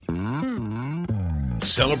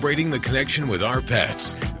celebrating the connection with our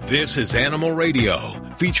pets. This is Animal Radio,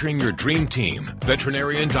 featuring your dream team,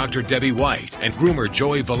 veterinarian Dr. Debbie White and groomer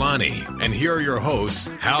Joey Villani. And here are your hosts,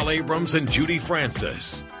 Hal Abrams and Judy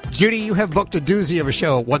Francis. Judy, you have booked a doozy of a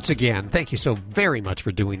show once again. Thank you so very much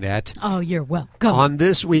for doing that. Oh, you're welcome. On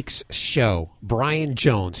this week's show, Brian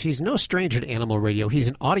Jones. He's no stranger to Animal Radio. He's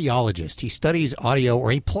an audiologist. He studies audio,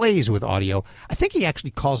 or he plays with audio. I think he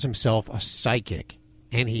actually calls himself a psychic.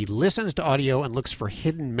 And he listens to audio and looks for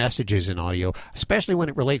hidden messages in audio, especially when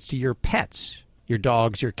it relates to your pets, your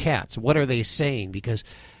dogs, your cats. What are they saying? Because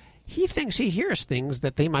he thinks he hears things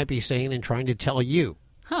that they might be saying and trying to tell you.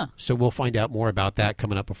 Huh. So we'll find out more about that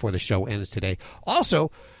coming up before the show ends today.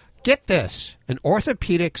 Also, get this. An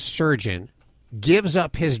orthopedic surgeon gives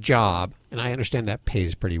up his job, and I understand that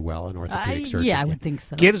pays pretty well, an orthopedic surgeon. Yeah, I would think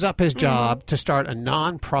so. Gives up his job to start a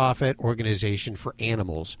non-profit organization for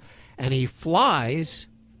animals. And he flies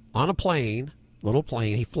on a plane, little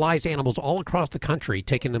plane. He flies animals all across the country,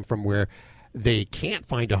 taking them from where they can't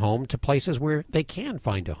find a home to places where they can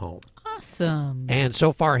find a home. Awesome. And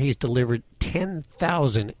so far, he's delivered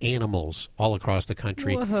 10,000 animals all across the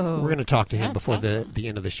country. Whoa. We're going to talk to him before the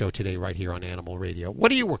end of the show today right here on Animal Radio.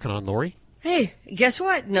 What are you working on, Lori? Hey, guess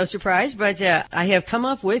what? No surprise, but I have come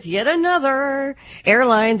up with yet another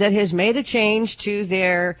airline that has made a change to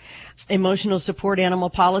their emotional support animal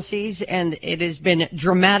policies, and it has been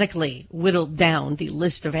dramatically whittled down, the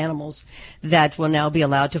list of animals that will now be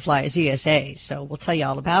allowed to fly as ESA. So we'll tell you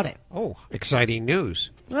all about it. Oh, exciting news.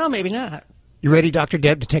 Well, maybe not. You ready, Dr.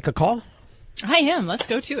 Deb, to take a call? I am. Let's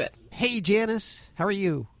go to it. Hey, Janice. How are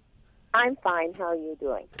you? I'm fine. How are you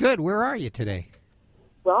doing? Good. Where are you today?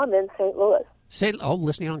 Well, I'm in St. Louis.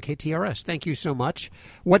 Listening on KTRS. Thank you so much.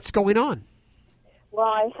 What's going on? Well,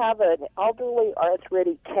 I have an elderly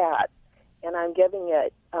arthritic cat, and I'm giving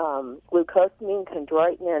it glucosamine,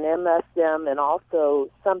 chondroitin, and MSM, and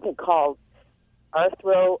also something called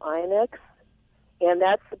Arthro-Inox, and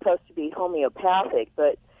that's supposed to be homeopathic,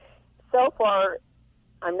 but so far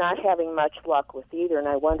I'm not having much luck with either, and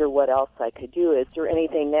I wonder what else I could do. Is there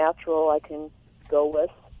anything natural I can go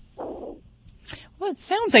with? Well, it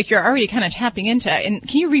sounds like you're already kind of tapping into it. And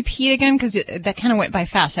can you repeat again? Because that kind of went by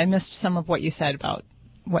fast. I missed some of what you said about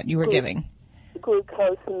what you were giving.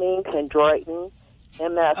 Glucosamine, chondroitin,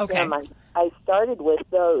 MSM. Okay. I started with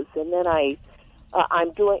those, and then I'm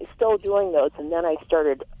still doing those, and then I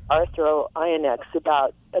started Arthro-Inox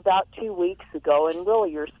about 2 weeks ago. And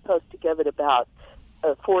really, you're supposed to give it about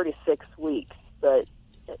 4 to 6 weeks, but.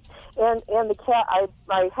 And the cat,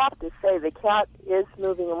 I have to say, the cat is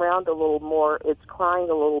moving around a little more. It's crying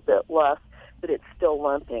a little bit less, but it's still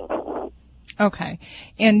limping. Okay.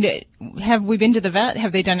 And have we been to the vet?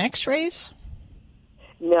 Have they done x-rays?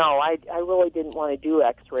 No, I really didn't want to do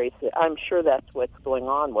x-rays. I'm sure that's what's going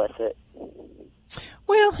on with it.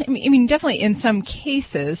 Well, I mean, definitely in some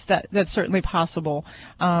cases that's certainly possible.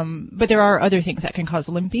 But there are other things that can cause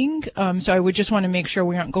limping. So I would just want to make sure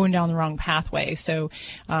we aren't going down the wrong pathway. So,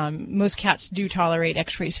 most cats do tolerate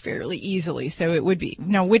x-rays fairly easily. So it would be,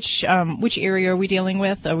 now which area are we dealing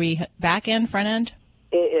with? Are we back end, front end?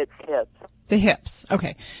 It's hips. The hips.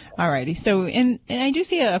 Okay. Alrighty. So, and I do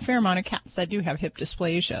see a fair amount of cats that do have hip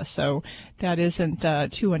dysplasia. So that isn't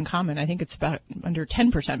too uncommon. I think it's about under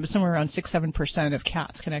 10%, but somewhere around 6-7% of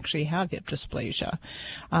cats can actually have hip dysplasia.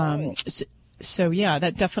 So yeah,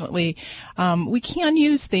 that definitely, we can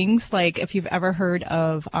use things like, if you've ever heard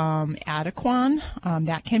of Adequan,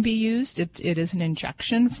 that can be used. It is an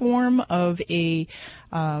injection form of a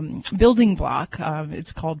building block.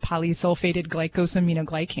 It's called polysulfated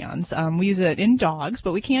glycosaminoglycans. We use it in dogs,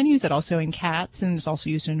 but we can use it also in cats, and it's also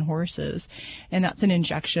used in horses. And that's an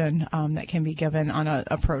injection that can be given on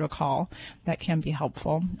a protocol that can be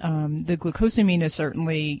helpful. The glucosamine is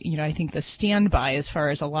certainly, I think the standby as far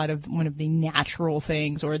as one of the natural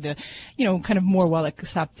things, or the, kind of more well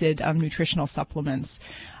accepted nutritional supplements.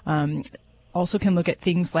 Also can look at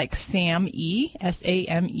things like SAMe,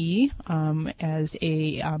 S-A-M-E, as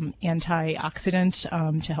a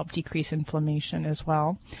antioxidant to help decrease inflammation as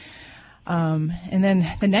well. And then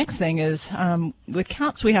the next thing is, with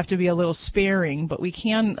cats, we have to be a little sparing, but we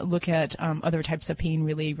can look at other types of pain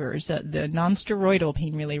relievers. The non-steroidal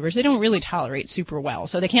pain relievers, they don't really tolerate super well.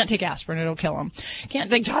 So they can't take aspirin, it'll kill them. Can't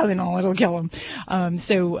take Tylenol, it'll kill them.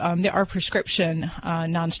 So there are prescription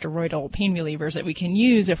non-steroidal pain relievers that we can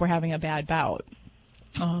use if we're having a bad bout.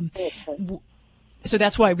 So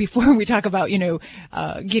that's why before we talk about,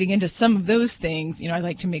 getting into some of those things, I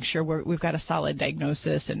like to make sure we've got a solid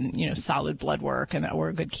diagnosis and, solid blood work, and that we're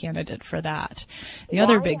a good candidate for that. The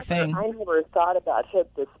other big thing. I never thought about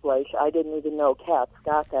hip dysplasia. I didn't even know cats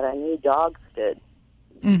got that. I knew dogs did.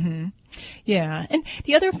 Mm-hmm. Yeah, and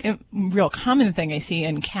the other real common thing I see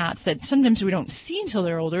in cats that sometimes we don't see until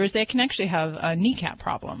they're older is they can actually have kneecap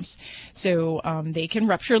problems. So they can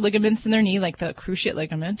rupture ligaments in their knee, like the cruciate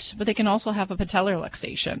ligament, but they can also have a patellar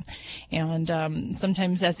luxation. And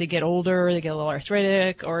sometimes as they get older, they get a little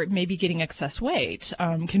arthritic, or maybe getting excess weight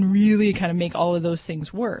can really kind of make all of those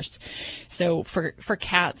things worse. So for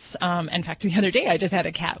cats, in fact, the other day I just had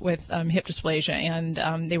a cat with hip dysplasia,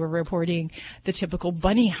 and they were reporting the typical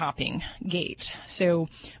bunny hopping gait. So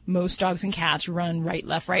most dogs and cats run right,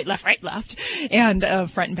 left, and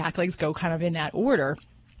front and back legs go kind of in that order.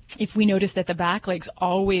 If we notice that the back legs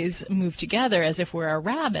always move together as if we're a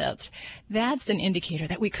rabbit, that's an indicator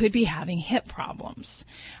that we could be having hip problems.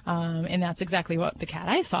 And that's exactly what the cat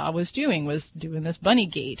I saw was doing this bunny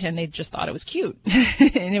gait, and they just thought it was cute.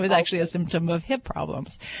 And it was actually a symptom of hip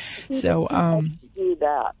problems. So, do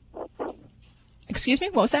that. Excuse me,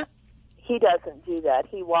 what was that? He doesn't do that.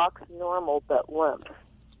 He walks normal but limps.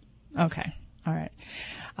 Okay. All right.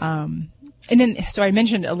 And then, so I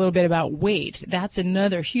mentioned a little bit about weight. That's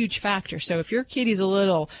another huge factor. So if your kitty's a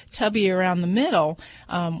little tubby around the middle,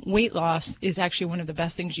 weight loss is actually one of the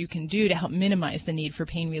best things you can do to help minimize the need for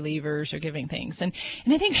pain relievers or giving things. And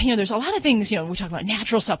I think, there's a lot of things, we talk about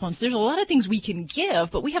natural supplements. There's a lot of things we can give,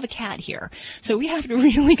 but we have a cat here. So we have to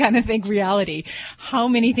really kind of think reality. How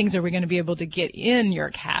many things are we going to be able to get in your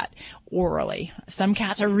cat orally? Some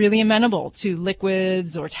cats are really amenable to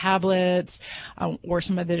liquids or tablets, or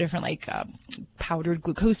some of the different powdered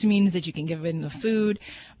glucosamines that you can give in the food.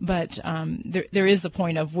 But there is the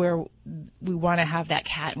point of where we want to have that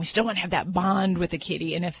cat, and we still want to have that bond with the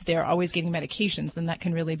kitty. And if they're always getting medications, then that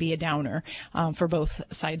can really be a downer for both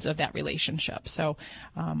sides of that relationship. So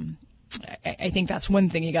I think that's one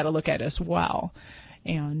thing you got to look at as well.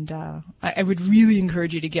 And I would really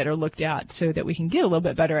encourage you to get her looked at so that we can get a little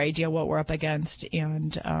bit better idea what we're up against,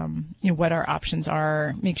 and what our options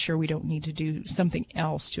are. Make sure we don't need to do something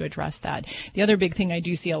else to address that. The other big thing I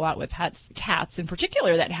do see a lot with cats in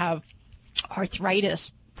particular that have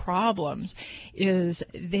arthritis problems is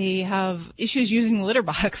they have issues using the litter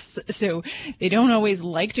box. So they don't always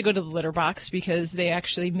like to go to the litter box because they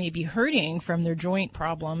actually may be hurting from their joint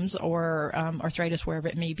problems or arthritis, wherever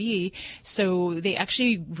it may be. So they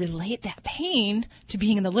actually relate that pain to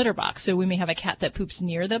being in the litter box. So we may have a cat that poops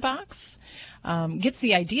near the box, gets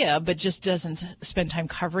the idea, but just doesn't spend time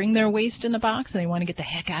covering their waste in the box, and they want to get the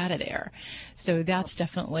heck out of there. So that's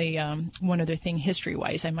definitely one other thing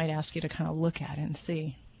history-wise I might ask you to kind of look at and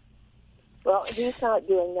see. Well, he's not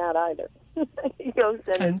doing that either. He goes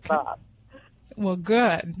in his box. Well,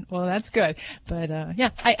 good. Well, that's good. But,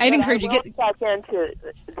 I'd encourage you to get back into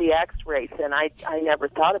the X-rays, and I never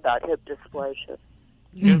thought about hip dysplasia.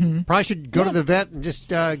 Mm-hmm. Probably should go to the vet and just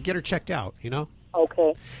get her checked out,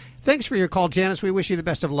 Okay. Thanks for your call, Janice. We wish you the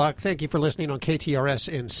best of luck. Thank you for listening on KTRS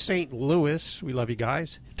in St. Louis. We love you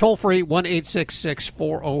guys. Toll free,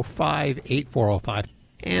 1-866-405-8405.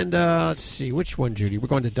 And let's see, which one, Judy? We're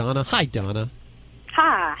going to Donna. Hi, Donna.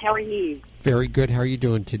 Hi, how are you? Very good. How are you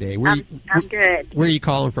doing today? I'm good. Where are you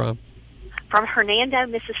calling from? From Hernando,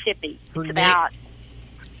 Mississippi. It's about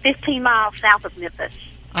 15 miles south of Memphis.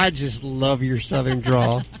 I just love your southern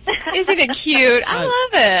drawl. Isn't it cute? I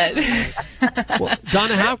love it. Well,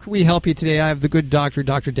 Donna, how can we help you today? I have the good doctor,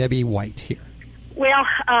 Dr. Debbie White, here. Well,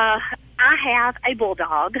 I have a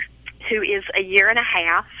bulldog who is a year and a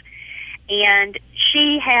half, and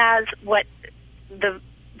she has what the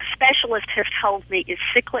specialist has told me is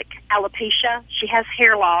cyclic alopecia. She has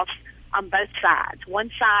hair loss on both sides. One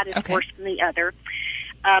side is worse than the other.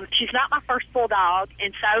 She's not my first bulldog,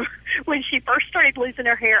 and so when she first started losing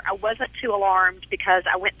her hair, I wasn't too alarmed because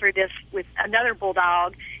I went through this with another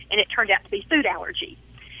bulldog, and it turned out to be food allergy.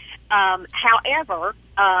 However,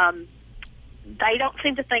 they don't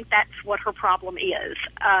seem to think that's what her problem is.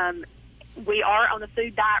 We are on a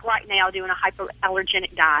food diet right now, doing a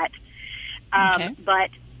hypoallergenic diet, but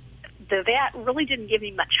the vet really didn't give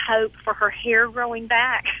me much hope for her hair growing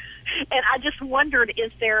back, and I just wondered,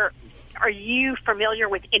 are you familiar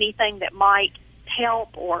with anything that might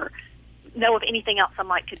help or know of anything else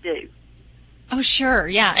I could do? Oh, sure.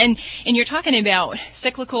 Yeah. And you're talking about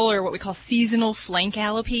cyclical, or what we call seasonal flank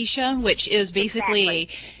alopecia, which is basically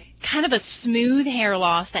kind of a smooth hair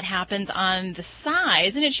loss that happens on the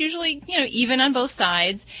sides. And it's usually, even on both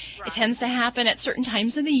sides. Right. It tends to happen at certain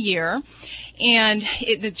times of the year. And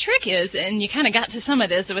the trick is, and you kind of got to some of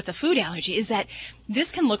this with the food allergy, is that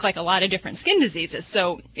this can look like a lot of different skin diseases.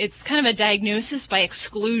 So it's kind of a diagnosis by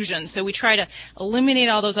exclusion. So we try to eliminate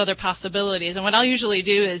all those other possibilities. And what I'll usually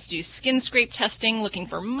do is do skin scrape testing, looking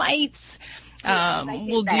for mites,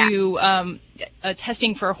 We'll do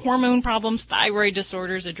testing for hormone problems, thyroid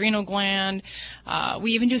disorders, adrenal gland.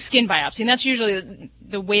 We even do skin biopsy, and that's usually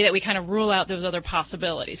the way that we kind of rule out those other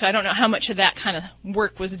possibilities. So I don't know how much of that kind of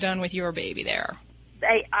work was done with your baby there.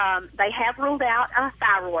 They have ruled out a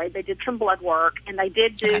thyroid. They did some blood work, and they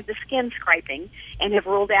did do the skin scraping and have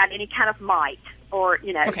ruled out any kind of mite or,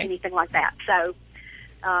 anything like that. So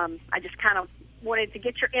I just kind of wanted to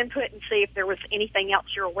get your input and see if there was anything else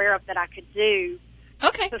you're aware of that I could do.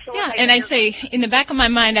 Okay. Yeah, and I'd say in the back of my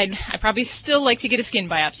mind, I'd probably still like to get a skin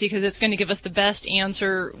biopsy because it's going to give us the best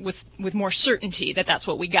answer with more certainty that that's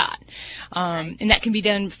what we got. And that can be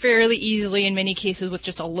done fairly easily in many cases with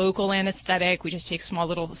just a local anesthetic. We just take small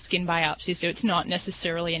little skin biopsies, so it's not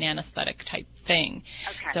necessarily an anesthetic type thing.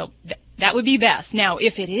 Okay. So that would be best. Now,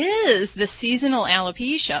 if it is the seasonal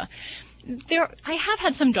alopecia, I have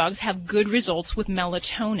had some dogs have good results with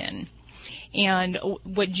melatonin. And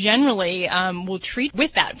what generally we'll treat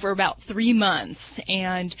with that for about 3 months,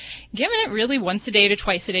 and giving it really once a day to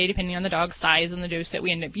twice a day, depending on the dog's size and the dose that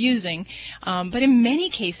we end up using. But in many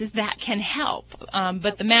cases, that can help.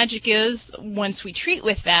 But the magic is, once we treat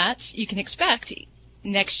with that, you can expect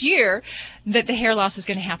next year that the hair loss is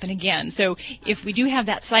going to happen again. So if we do have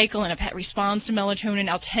that cycle and a pet responds to melatonin,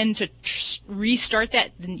 I'll tend to restart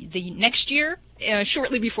that the next year.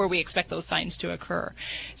 Shortly before we expect those signs to occur.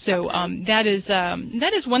 So that is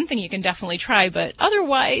one thing you can definitely try. But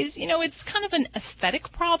otherwise, it's kind of an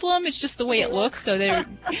aesthetic problem. It's just the way it looks. So they're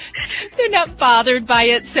not bothered by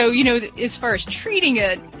it. So, as far as treating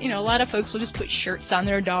it, a lot of folks will just put shirts on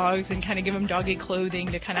their dogs and kind of give them doggy clothing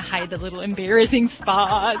to kind of hide the little embarrassing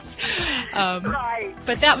spots. Right.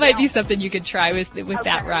 But that might be something you could try with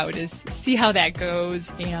that route, is see how that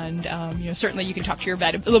goes. And, certainly you can talk to your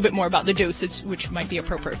vet a little bit more about the dosage, which might be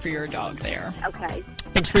appropriate for your dog there. Okay.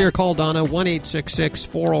 Thanks for your call, Donna.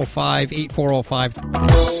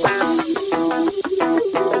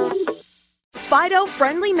 1-866-405-8405. Fido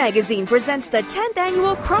Friendly Magazine presents the 10th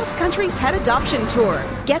annual Cross Country Pet Adoption Tour.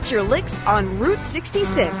 Get your licks on Route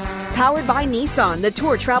 66. Powered by Nissan, the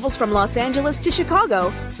tour travels from Los Angeles to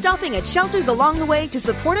Chicago, stopping at shelters along the way to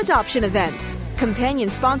support adoption events. Companion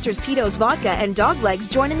sponsors Tito's Vodka and Doglegs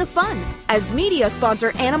join in the fun, as media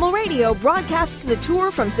sponsor Animal Radio broadcasts the tour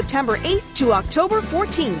from September 8th to October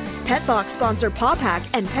 14th. Pet Box sponsor Paw Pack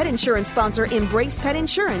and pet insurance sponsor Embrace Pet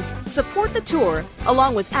Insurance support the tour,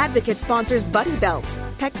 along with advocate sponsors Buddy Belts,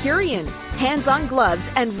 Pecurian, Hands on Gloves,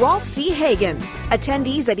 and Rolf C. Hagen.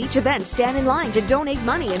 Attendees at each event stand in line to donate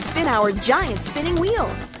money and spin our giant spinning wheel,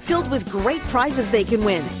 filled with great prizes they can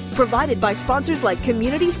win. Provided by sponsors like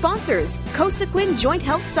Community Sponsors, Cosequin Joint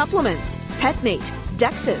Health Supplements, PetMate,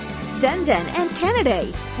 Dexus, Zenden, and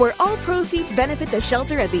Canaday, where all proceeds benefit the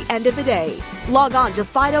shelter at the end of the day. Log on to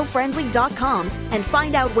FidoFriendly.com and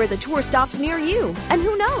find out where the tour stops near you. And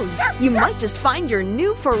who knows, you might just find your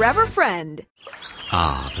new forever friend.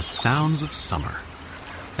 Ah, the sounds of summer.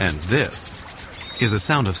 And this is the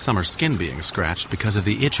sound of summer skin being scratched because of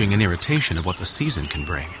the itching and irritation of what the season can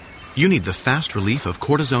bring. You need the fast relief of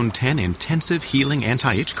Cortisone 10 Intensive Healing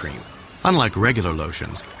Anti-Itch Cream. Unlike regular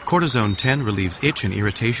lotions, Cortisone 10 relieves itch and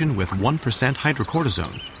irritation with 1%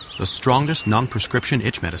 hydrocortisone, the strongest non-prescription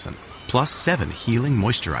itch medicine, plus 7 healing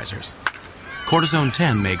moisturizers. Cortisone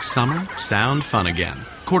 10 makes summer sound fun again.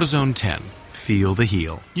 Cortisone 10. Feel the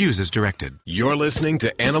heal. Use as directed. You're listening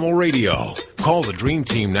to Animal Radio. Call the Dream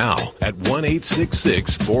Team now at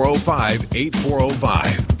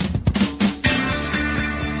 1-866-405-8405.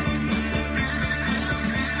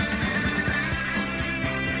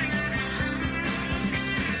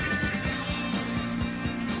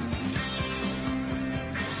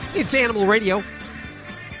 It's Animal Radio.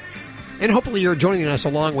 And hopefully you're joining us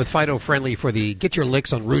along with Fido Friendly for the Get Your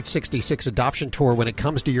Licks on Route 66 Adoption Tour when it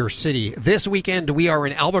comes to your city. This weekend, we are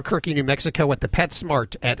in Albuquerque, New Mexico at the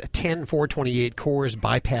PetSmart at 10428 Coors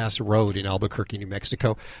Bypass Road in Albuquerque, New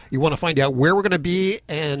Mexico. You want to find out where we're going to be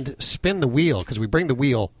and spin the wheel, because we bring the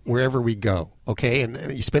wheel wherever we go. Okay,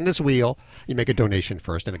 and you spin this wheel, you make a donation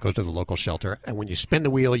first, and it goes to the local shelter. And when you spin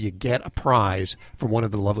the wheel, you get a prize from one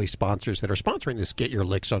of the lovely sponsors that are sponsoring this Get Your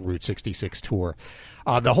Licks on Route 66 tour.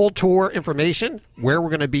 The whole tour information, where we're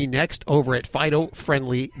going to be next, over at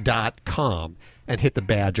FidoFriendly.com. And hit the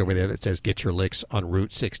badge over there that says Get Your Licks on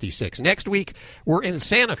Route 66. Next week, we're in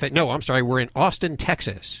we're in Austin,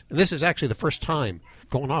 Texas. And this is actually the first time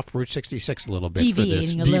going off Route 66 a little bit.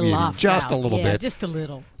 Deviating a little off. Just a little bit. Just a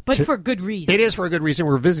little. But for good reason. It is for a good reason.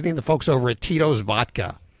 We're visiting the folks over at Tito's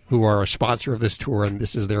Vodka, who are a sponsor of this tour, and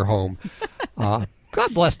this is their home. God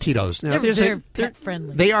bless Tito's. Now, they're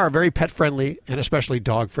pet-friendly. They are a very pet-friendly and especially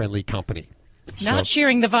dog-friendly company. Not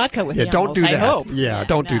sharing the vodka with animals, don't do that. I hope. Yeah,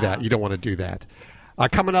 don't do that. You don't want to do that.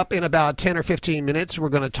 Coming up in about 10 or 15 minutes, we're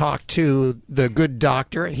going to talk to the good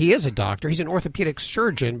doctor. He is a doctor. He's an orthopedic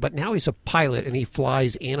surgeon, but now he's a pilot, and he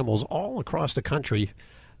flies animals all across the country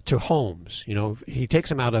to homes. You know, he takes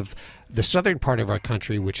them out of the southern part of our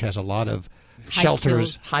country, which has a lot of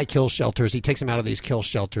shelters, high kill shelters. He takes them out of these kill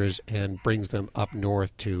shelters and brings them up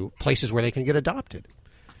north to places where they can get adopted.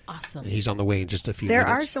 Awesome. And he's on the way in just a few There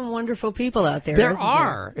minutes. are some wonderful people out there. There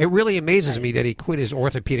are. It really amazes me that he quit his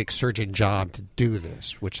orthopedic surgeon job to do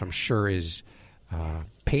this, which I'm sure is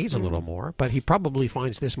pays a little more, but he probably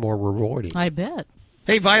finds this more rewarding. I bet.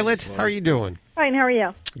 Hey, Violet, how are you doing? Fine, how are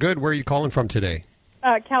you? Good. Where are you calling from today?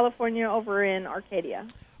 California, over in Arcadia.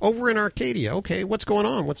 Over in Arcadia. Okay. What's going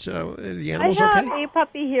on? What's the animals I okay? have a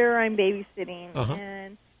puppy here I'm babysitting, Uh-huh.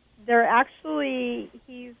 and they're actually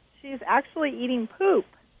she's actually eating poop.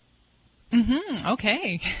 Mm-hmm.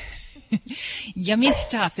 Okay. Yummy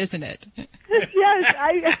stuff, isn't it? Yes,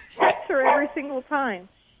 I check her every single time.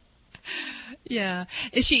 Yeah.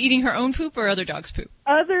 Is she eating her own poop or other dogs' poop?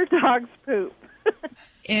 Other dogs' poop.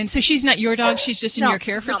 And so she's not your dog, she's just in your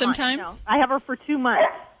care for not some mine, time? No. I have her for 2 months.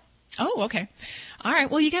 Oh, okay. All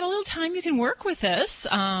right. Well, you got a little time you can work with this.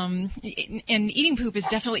 And eating poop is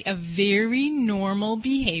definitely a very normal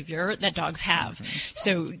behavior that dogs have.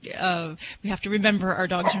 So we have to remember our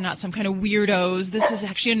dogs are not some kind of weirdos. This is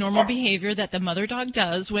actually a normal behavior that the mother dog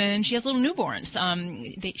does when she has little newborns.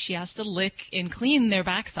 She has to lick and clean their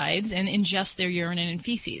backsides and ingest their urine and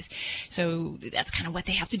feces. So that's kind of what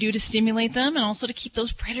they have to do to stimulate them and also to keep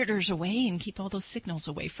those predators away and keep all those signals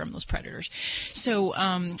away from those predators. So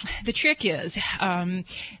the trick is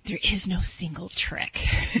there is no single trick.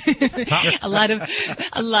 a lot of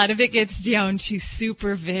it gets down to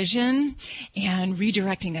supervision and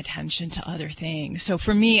redirecting attention to other things. So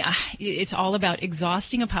for me, it's all about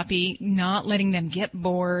exhausting a puppy, not letting them get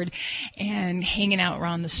bored, and hanging out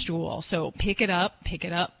around the stool. So pick it up,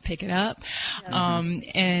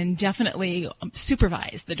 and definitely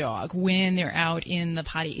supervise the dog when they're out in the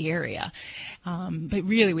potty area. But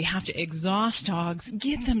really, we have to exhaust dogs,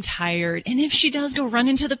 get them tired, and if she does go run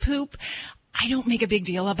into the poop, I don't make a big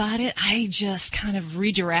deal about it. I just kind of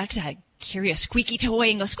redirect. I carry a squeaky toy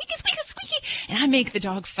and go squeaky, squeaky, squeaky, and I make the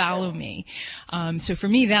dog follow me. So for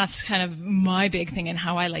me, that's kind of my big thing and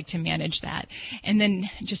how I like to manage that. And then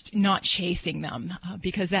just not chasing them,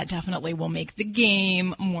 because that definitely will make the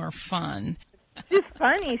game more fun. She's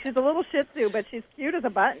funny. She's a little Shih Tzu, but she's cute as a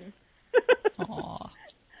button. Aww.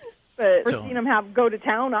 But we've seen them go to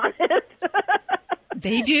town on it.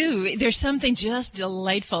 They do. There's something just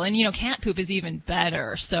delightful. And, cat poop is even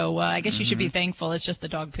better. So I guess you should be thankful it's just the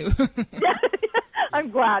dog poo. Yeah, I'm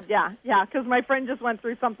glad, yeah, because my friend just went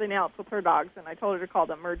through something else with her dogs, and I told her to call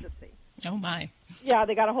the emergency. Oh, my. Yeah,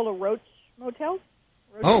 they got a hold of Roach Motels.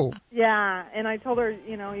 Oh. Yeah, and I told her,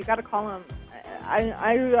 you got to call them.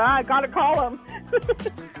 I got to call them.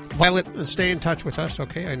 Violet, stay in touch with us,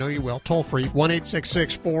 okay? I know you will. Toll free,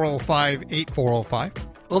 1-866-405-8405.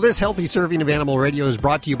 Well, this healthy serving of Animal Radio is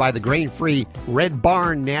brought to you by the grain-free Red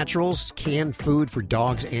Barn Naturals, canned food for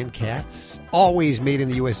dogs and cats. Always made in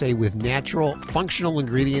the USA with natural, functional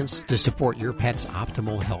ingredients to support your pet's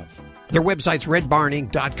optimal health. Their website's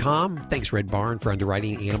redbarninc.com. Thanks, Red Barn, for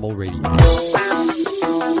underwriting Animal Radio.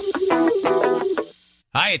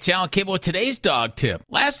 Hi, it's Alan Cable with today's dog tip.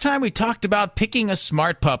 Last time we talked about picking a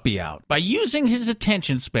smart puppy out by using his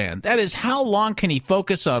attention span. That is, how long can he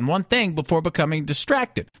focus on one thing before becoming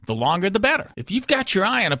distracted? The longer, the better. If you've got your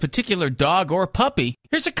eye on a particular dog or puppy,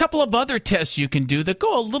 here's a couple of other tests you can do that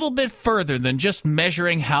go a little bit further than just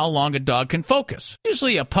measuring how long a dog can focus.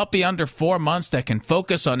 Usually a puppy under 4 months that can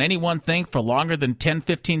focus on any one thing for longer than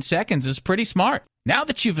 10-15 seconds is pretty smart. Now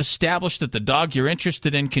that you've established that the dog you're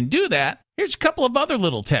interested in can do that, here's a couple of other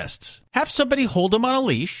little tests. Have somebody hold him on a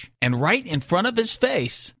leash, and right in front of his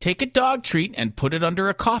face, take a dog treat and put it under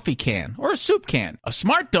a coffee can or a soup can. A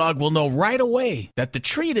smart dog will know right away that the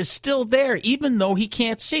treat is still there even though he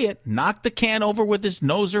can't see it, knock the can over with his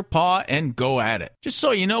nose or paw, and go at it. Just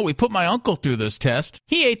so you know, we put my uncle through this test.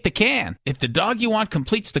 He ate the can. If the dog you want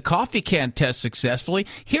completes the coffee can test successfully,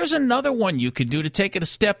 here's another one you can do to take it a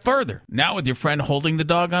step further. Now with your friend holding the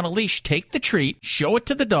dog on a leash, take the treat, show it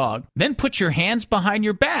to the dog, then put your hands behind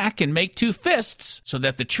your back and make 2 fists so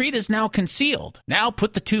that the treat is now concealed. Now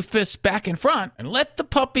put the 2 fists back in front and let the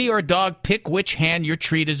puppy or dog pick which hand your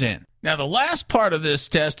treat is in. Now, the last part of this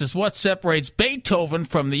test is what separates Beethoven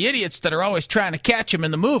from the idiots that are always trying to catch him in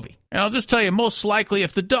the movie. And I'll just tell you, most likely,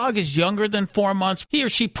 if the dog is younger than 4 months, he or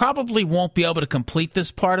she probably won't be able to complete this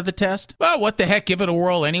part of the test. Well, what the heck, give it a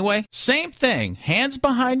whirl anyway. Same thing, hands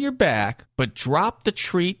behind your back, but drop the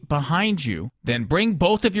treat behind you. Then bring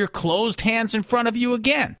both of your closed hands in front of you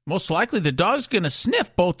again. Most likely, the dog's going to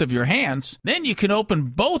sniff both of your hands. Then you can open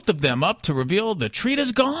both of them up to reveal the treat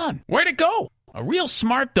is gone. Where'd it go? A real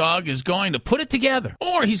smart dog is going to put it together,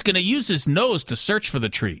 or he's going to use his nose to search for the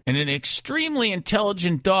treat. And an extremely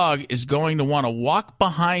intelligent dog is going to want to walk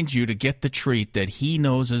behind you to get the treat that he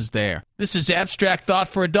knows is there. This is Abstract Thought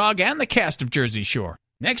for a Dog and the cast of Jersey Shore.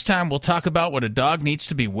 Next time, we'll talk about what a dog needs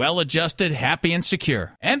to be well-adjusted, happy, and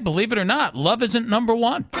secure. And believe it or not, love isn't number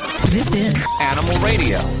one. This is Animal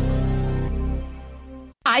Radio.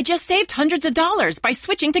 I just saved hundreds of dollars by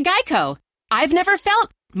switching to Geico. I've never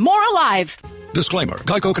felt more alive. Disclaimer.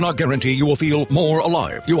 Geico cannot guarantee you will feel more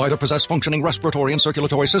alive. You either possess functioning respiratory and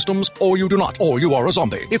circulatory systems, or you do not, or you are a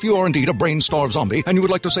zombie. If you are indeed a brain-starved zombie and you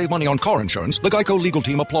would like to save money on car insurance, the Geico legal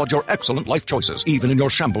team applaud your excellent life choices, even in your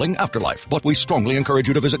shambling afterlife. But we strongly encourage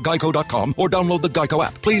you to visit geico.com or download the Geico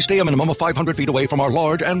app. Please stay a minimum of 500 feet away from our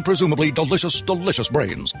large and presumably delicious, delicious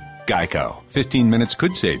brains. Geico. 15 minutes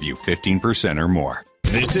could save you 15% or more.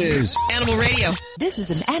 This is Animal Radio. This is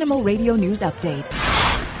an Animal Radio News Update.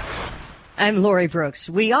 I'm Lori Brooks.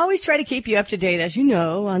 We always try to keep you up to date, as you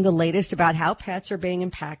know, on the latest about how pets are being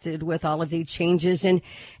impacted with all of the changes in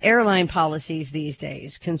airline policies these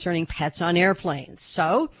days concerning pets on airplanes.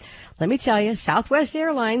 So let me tell you, Southwest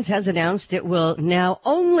Airlines has announced it will now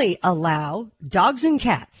only allow dogs and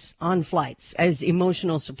cats on flights as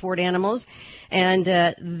emotional support animals, and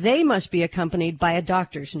they must be accompanied by a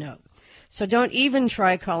doctor's note. So don't even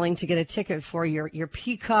try calling to get a ticket for your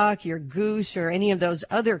peacock, your goose, or any of those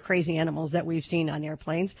other crazy animals that we've seen on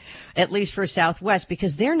airplanes, at least for Southwest,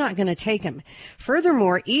 because they're not going to take them.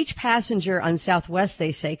 Furthermore, each passenger on Southwest,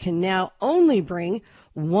 they say, can now only bring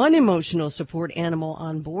one emotional support animal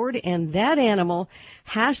on board, and that animal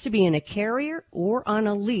has to be in a carrier or on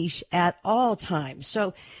a leash at all times.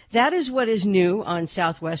 So that is what is new on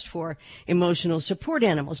Southwest for emotional support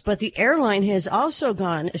animals. But the airline has also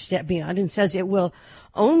gone a step beyond and says it will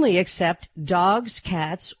only accept dogs,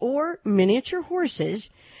 cats, or miniature horses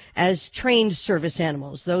as trained service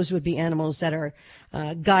animals. Those would be animals that are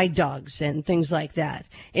guide dogs and things like that.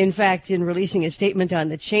 In fact, in releasing a statement on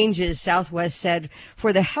the changes, Southwest said,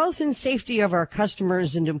 for the health and safety of our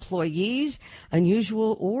customers and employees,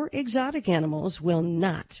 unusual or exotic animals will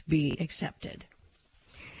not be accepted.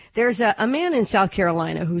 There's a man in South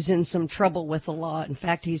Carolina who's in some trouble with the law. In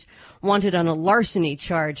fact, he's wanted on a larceny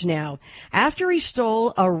charge now after he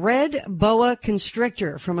stole a red boa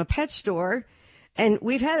constrictor from a pet store. And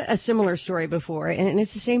we've had a similar story before, and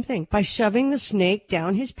it's the same thing, by shoving the snake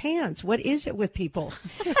down his pants. What is it with people?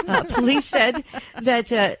 Police said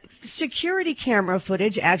that security camera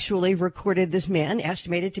footage actually recorded this man,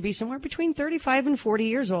 estimated to be somewhere between 35 and 40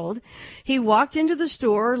 years old. He walked into the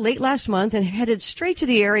store late last month and headed straight to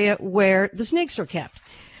the area where the snakes are kept.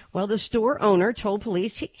 Well, the store owner told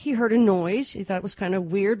police he heard a noise. He thought it was kind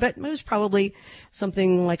of weird, but it was probably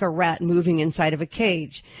something like a rat moving inside of a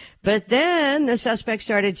cage. But then the suspect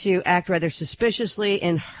started to act rather suspiciously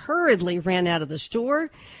and hurriedly ran out of the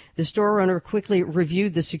store. The store owner quickly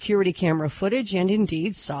reviewed the security camera footage and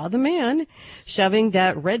indeed saw the man shoving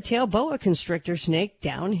that red-tailed boa constrictor snake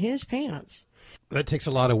down his pants. That takes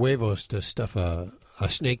a lot of huevos to stuff a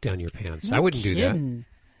snake down your pants. I wouldn't do that.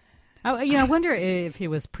 Oh, I wonder if he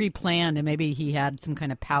was pre-planned and maybe he had some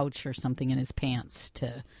kind of pouch or something in his pants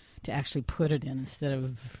to actually put it in instead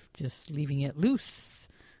of just leaving it loose.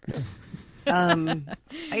 I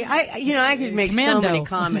could make so many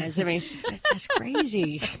comments. I mean, that's just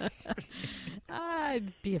crazy.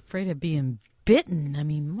 I'd be afraid of being bitten. I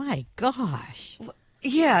mean, my gosh.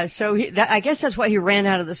 Yeah, so I guess that's why he ran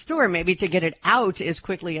out of the store, maybe to get it out as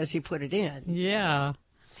quickly as he put it in. Yeah.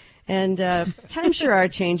 And times sure are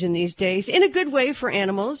changing these days in a good way for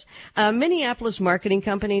animals. Minneapolis marketing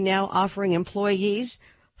company now offering employees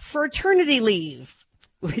fraternity leave,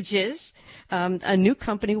 which is a new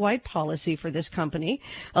company-wide policy for this company,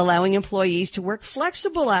 allowing employees to work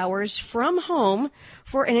flexible hours from home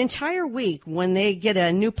for an entire week when they get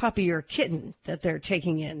a new puppy or kitten that they're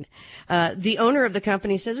taking in. The owner of the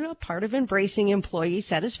company says, well, part of embracing employee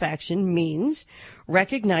satisfaction means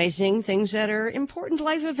recognizing things that are important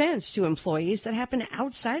life events to employees that happen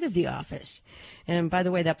outside of the office. And by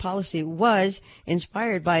the way, that policy was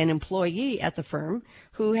inspired by an employee at the firm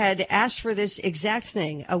who had asked for this exact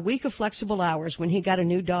thing, a week of flexible hours when he got a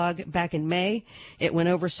new dog back in May. It went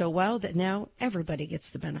over so well that now everybody gets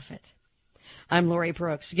the benefit. I'm Lori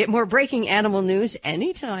Brooks. Get more breaking animal news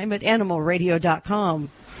anytime at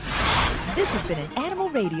animalradio.com. This has been an Animal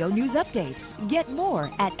Radio News Update. Get more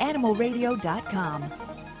at animalradio.com.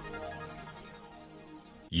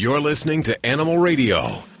 You're listening to Animal Radio.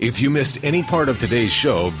 If you missed any part of today's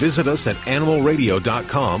show, visit us at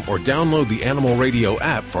animalradio.com or download the Animal Radio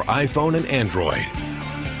app for iPhone and Android.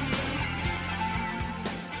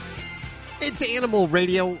 It's Animal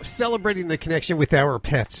Radio, celebrating the connection with our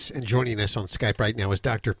pets. And joining us on Skype right now is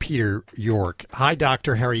Dr. Peter York. Hi,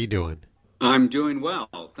 Doctor. How are you doing? I'm doing well,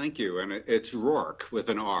 thank you. And it's Rourke with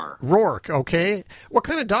an R. Rourke, okay. What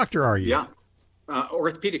kind of doctor are you? Yeah,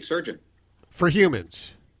 orthopedic surgeon. For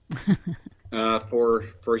humans?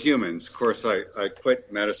 For humans. Of course, I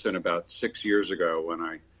quit medicine about 6 years ago when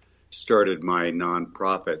I started my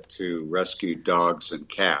nonprofit to rescue dogs and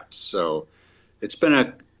cats. So it's been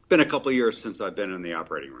a couple of years since I've been in the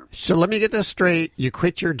operating room. So let me get this straight. You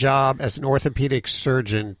quit your job as an orthopedic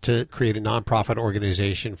surgeon to create a nonprofit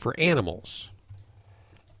organization for animals.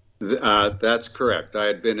 That's correct. I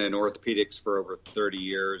had been in orthopedics for over 30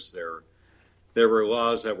 years. There were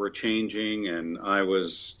laws that were changing, and I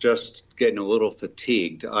was just getting a little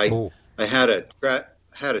fatigued. I had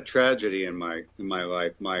a tragedy in my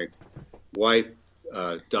life. My wife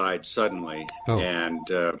died suddenly, and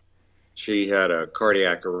she had a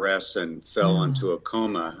cardiac arrest and fell into a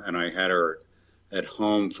coma, and I had her at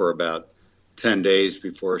home for about 10 days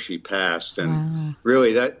before she passed. And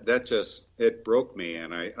really, that just, it broke me,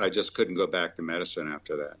 and I just couldn't go back to medicine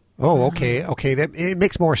after that. Oh, okay. It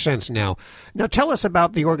makes more sense now. Now, tell us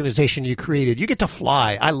about the organization you created. You get to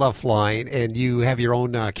fly. I love flying, and you have your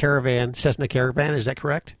own caravan, Cessna Caravan. Is that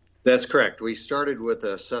correct? That's correct. We started with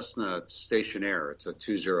a Cessna Stationaire. It's a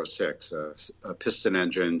 206, a piston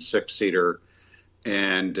engine, 6-seater.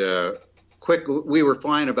 And we were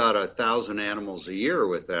flying about 1,000 animals a year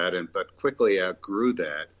with that, but quickly outgrew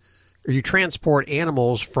that. You transport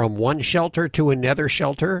animals from one shelter to another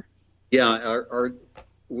shelter? Yeah,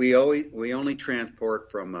 we only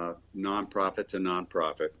transport from a nonprofit to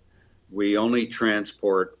nonprofit. We only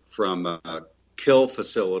transport from a kill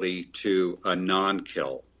facility to a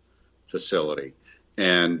non-kill facility.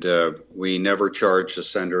 And we never charge the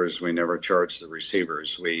senders. We never charge the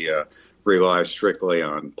receivers. We rely strictly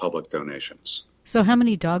on public donations. So how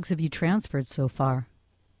many dogs have you transferred so far?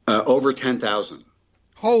 Over 10,000.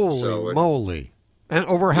 Holy moly. And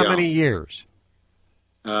over how many years?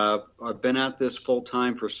 I've been at this full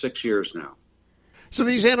time for 6 years now. So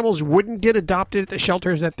these animals wouldn't get adopted at the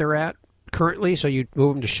shelters that they're at currently? So you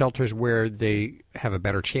move them to shelters where they have a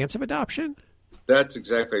better chance of adoption? That's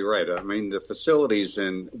exactly right. I mean, the facilities,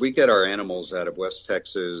 and we get our animals out of West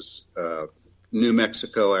Texas, New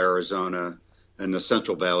Mexico, Arizona, and the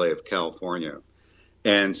Central Valley of California.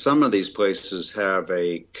 And some of these places have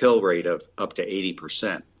a kill rate of up to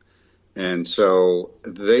 80%. And so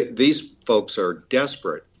these folks are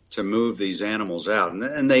desperate to move these animals out.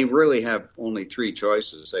 And they really have only three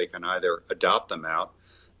choices. They can either adopt them out,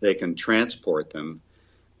 they can transport them,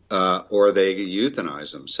 or they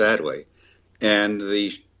euthanize them, sadly. And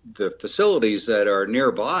the facilities that are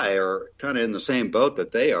nearby are kind of in the same boat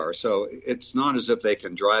that they are. So it's not as if they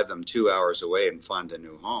can drive them 2 hours away and find a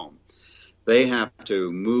new home. They have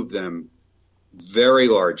to move them very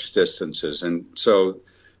large distances. And so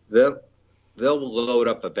they'll load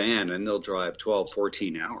up a van and they'll drive 12,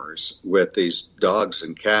 14 hours with these dogs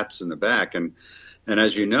and cats in the back. And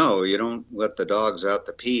as you know, you don't let the dogs out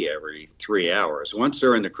to pee every 3 hours. Once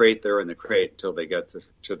they're in the crate until they get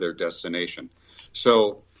to their destination.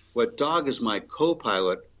 So what Dog is My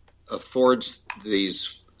Co-Pilot affords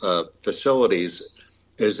these facilities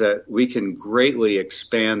is that we can greatly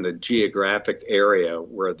expand the geographic area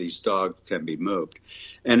where these dogs can be moved.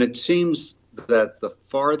 And it seems that the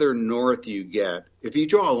farther north you get, if you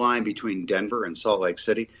draw a line between Denver and Salt Lake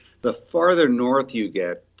City, the farther north you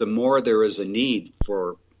get, the more there is a need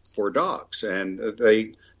for dogs. And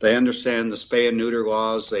they understand the spay and neuter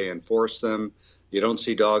laws. They enforce them. You don't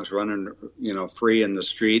see dogs running, free in the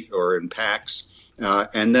street or in packs.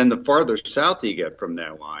 And then the farther south you get from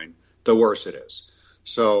that line, the worse it is.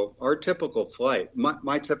 So our typical flight,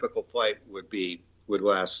 my typical flight would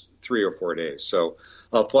last 3 or 4 days. So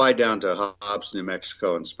I'll fly down to Hobbs, New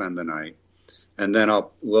Mexico, and spend the night. And then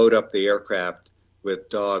I'll load up the aircraft with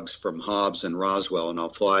dogs from Hobbs and Roswell, and I'll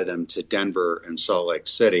fly them to Denver and Salt Lake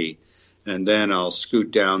City. and then I'll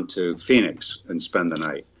scoot down to Phoenix and spend the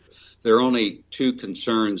night. There are only two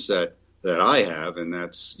concerns that I have, and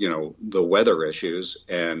that's, the weather issues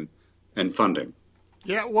and funding.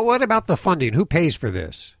 Yeah, well, what about the funding? Who pays for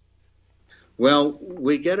this? Well,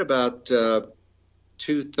 we get about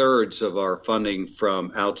 2/3 of our funding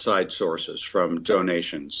from outside sources, from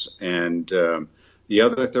donations, and the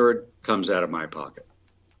other third comes out of my pocket.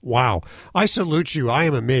 Wow. I salute you. I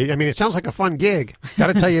am amazed. I mean, it sounds like a fun gig. Got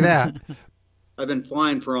to tell you that. I've been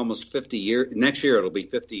flying for almost 50 years. Next year, it'll be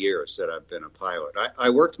 50 years that I've been a pilot. I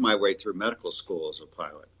worked my way through medical school as a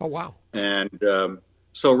pilot. Oh, wow. And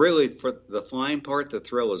so really, for the flying part, the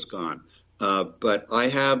thrill is gone. But I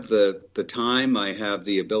have the time, I have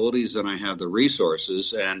the abilities, and I have the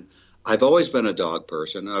resources. And I've always been a dog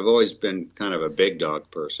person. I've always been kind of a big dog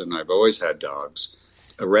person. I've always had dogs.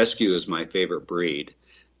 A rescue is my favorite breed.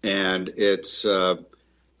 And it's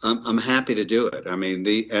I'm happy to do it. I mean,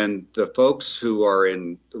 the folks who are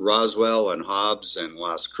in Roswell and Hobbs and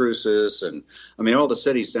Las Cruces and all the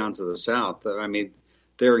cities down to the south. I mean,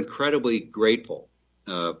 they're incredibly grateful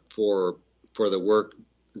for the work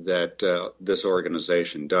that this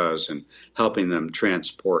organization does and helping them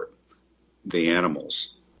transport the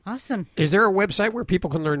animals. Awesome. Is there a website where people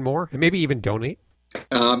can learn more and maybe even donate?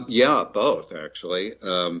 Yeah, both actually.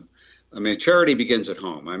 Charity begins at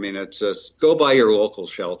home. It's just go by your local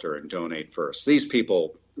shelter and donate first. These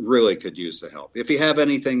people really could use the help. If you have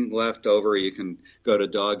anything left over, you can go to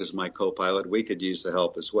Dog as My Co-Pilot. We could use the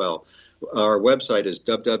help as well. Our website is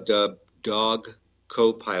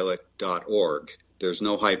www.dogcopilot.org. There's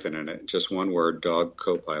no hyphen in it, just one word, Dog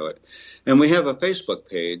Co-Pilot. And we have a Facebook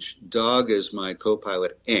page, Dog is My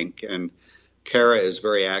Co-Pilot, Inc., and Kara is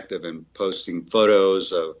very active in posting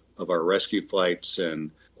photos of our rescue flights,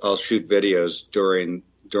 and I'll shoot videos during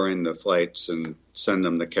the flights and send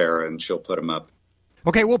them to Kara, and she'll put them up.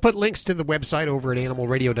 Okay, we'll put links to the website over at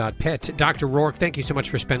animalradio.pet. Dr. Rourke, thank you so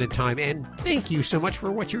much for spending time, and thank you so much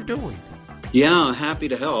for what you're doing. Yeah, happy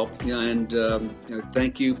to help, and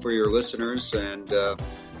thank you for your listeners, and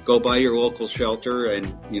go by your local shelter and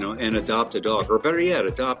adopt a dog, or better yet,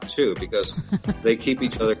 adopt two, because they keep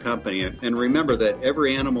each other company. And remember that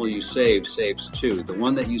every animal you save saves two, the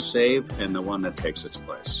one that you save and the one that takes its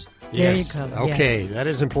place. Yes. There you go. Okay, yes. That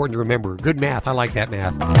is important to remember. Good math. I like that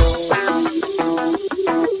math.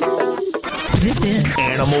 This is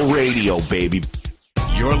Animal Radio, baby.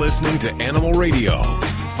 You're listening to Animal Radio.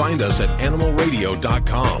 Find us at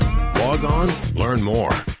animalradio.com. Log on, learn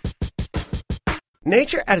more.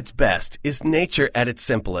 Nature at its best is nature at its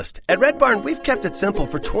simplest. At Red Barn, we've kept it simple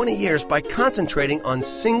for 20 years by concentrating on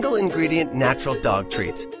single-ingredient natural dog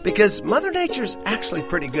treats. Because Mother Nature's actually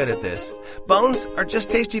pretty good at this. Bones are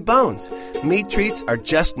just tasty bones. Meat treats are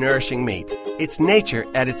just nourishing meat. It's nature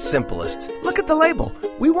at its simplest. Look at the label.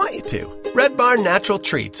 We want you to. Red Barn Natural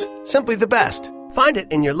Treats. Simply the best. Find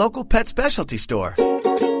it in your local pet specialty store.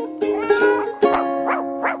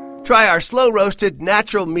 Try our slow-roasted,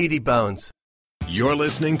 natural meaty bones. You're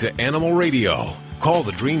listening to Animal Radio. Call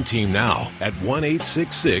the Dream Team now at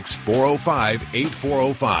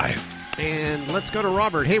 1-866-405-8405. And let's go to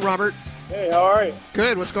Robert. Hey, Robert. Hey, how are you?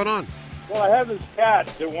 Good. What's going on? Well, I have this cat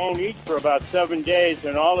that won't eat for about 7 days,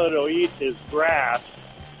 and all it'll eat is grass.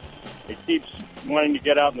 It keeps wanting to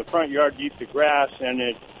get out in the front yard to eat the grass, and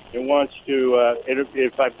it wants to,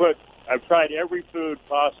 I've tried every food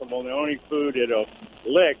possible. The only food it'll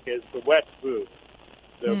lick is the wet food.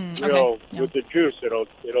 With the juice, it'll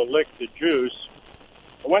lick the juice.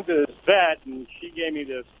 I went to this vet, and she gave me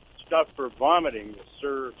this stuff for vomiting, the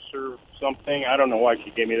Sir something. I don't know why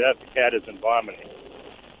she gave me that. The cat isn't vomiting.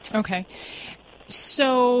 Okay.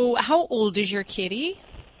 So how old is your kitty?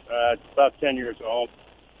 It's about 10 years old.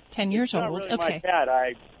 10 years old. Not really Okay. my cat.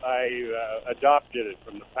 I adopted it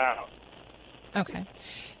from the pound. Okay.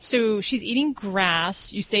 So she's eating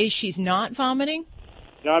grass. You say she's not vomiting?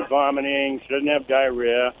 Not vomiting. She doesn't have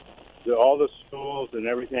diarrhea. All the stools and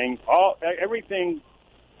everything. Everything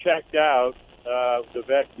checked out. The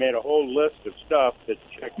vet made a whole list of stuff that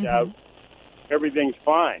checked out. Everything's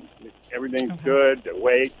fine. Everything's good. The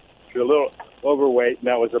weight. She's a little overweight, and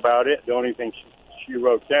that was about it. The only thing she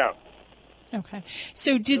wrote down. Okay.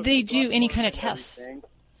 So did they do any kind of tests?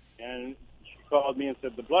 And she called me and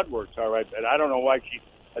said the blood work's all right. But I don't know why I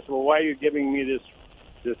said, well, why are you giving me this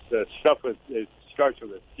stuff it starts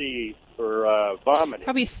with a C for vomiting?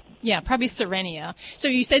 Probably Serenia. So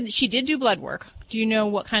you said she did do blood work. Do you know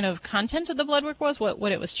what kind of content of the blood work was?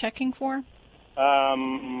 What it was checking for?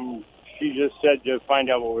 She just said to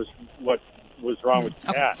find out what was wrong with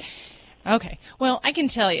the cat. Okay. Well, I can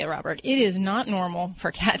tell you, Robert, it is not normal for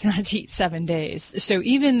a cat not to eat 7 days. So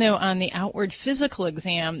even though on the outward physical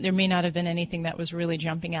exam, there may not have been anything that was really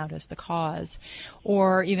jumping out as the cause,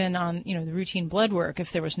 or even on, the routine blood work,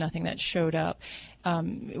 if there was nothing that showed up,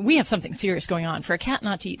 we have something serious going on. For a cat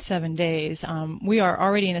not to eat 7 days, we are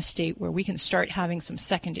already in a state where we can start having some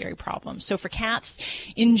secondary problems. So for cats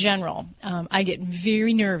in general, I get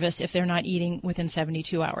very nervous if they're not eating within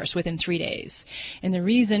 72 hours, within 3 days. And the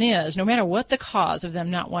reason is, no matter what the cause of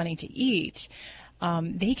them not wanting to eat,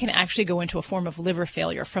 they can actually go into a form of liver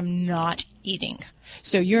failure from not eating.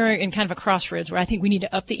 So you're in kind of a crossroads where I think we need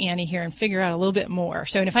to up the ante here and figure out a little bit more.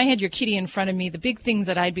 So, and if I had your kitty in front of me, the big things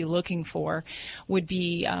that I'd be looking for would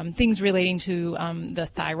be things relating to the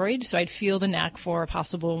thyroid. So I'd feel the neck for a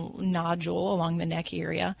possible nodule along the neck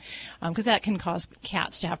area, because that can cause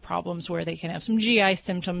cats to have problems where they can have some GI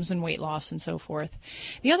symptoms and weight loss and so forth.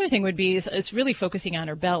 The other thing would be is really focusing on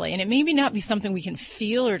her belly. And it may not be something we can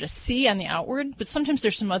feel or to see on the outward, but sometimes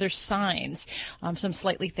there's some other signs, some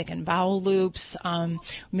slightly thickened bowel loops.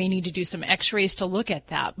 May need to do some x-rays to look at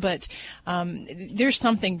that, but there's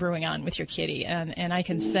something brewing on with your kitty, and I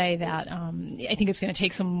can say that I think it's going to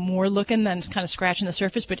take some more looking than kind of scratching the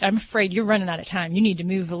surface, but I'm afraid you're running out of time. You need to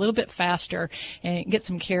move a little bit faster and get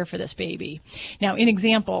some care for this baby. Now, in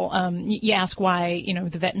example, you ask why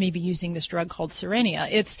the vet may be using this drug called Cerenia.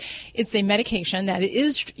 It's a medication that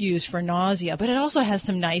is used for nausea, but it also has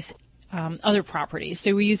some nice other properties.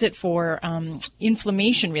 So we use it for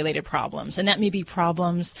inflammation-related problems, and that may be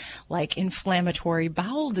problems like inflammatory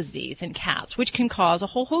bowel disease in cats, which can cause a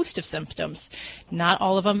whole host of symptoms. Not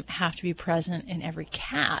all of them have to be present in every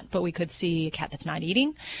cat, but we could see a cat that's not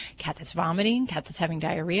eating, a cat that's vomiting, a cat that's having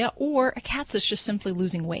diarrhea, or a cat that's just simply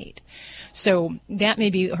losing weight. So that may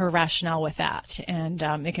be her rationale with that, and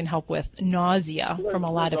it can help with nausea from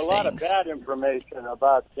a lot of things. There's a lot of bad information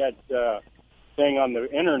about that thing on the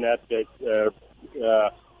internet that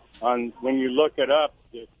when you look it up,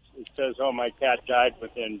 it says, "Oh, my cat died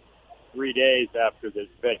within 3 days after the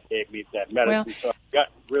vet gave me that medicine." Well, so I got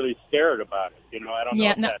really scared about it. I don't know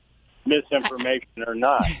if that's misinformation or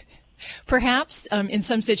not. Perhaps in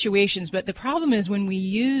some situations, but the problem is when we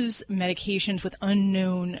use medications with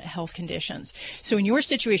unknown health conditions. So in your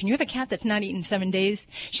situation, you have a cat that's not eaten 7 days,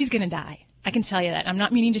 she's going to die. I can tell you that. I'm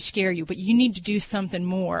not meaning to scare you, but you need to do something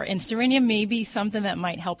more. And Cerenia may be something that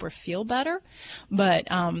might help her feel better. But,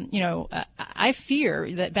 I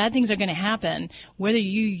fear that bad things are going to happen whether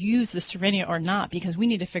you use the Cerenia or not, because we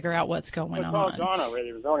need to figure out what's going on. It's all gone already.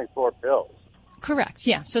 It was only 4 pills. Correct.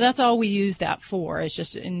 Yeah. So that's all we use that for, is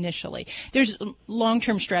just initially. There's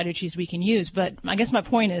long-term strategies we can use, but I guess my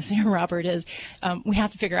point is here, Robert, is we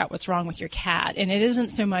have to figure out what's wrong with your cat. And it isn't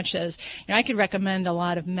so much as, I could recommend a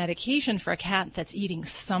lot of medication for a cat that's eating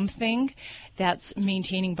something, that's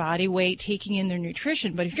maintaining body weight, taking in their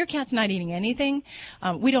nutrition. But if your cat's not eating anything,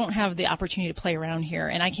 we don't have the opportunity to play around here.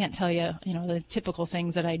 And I can't tell you, the typical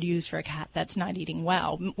things that I'd use for a cat that's not eating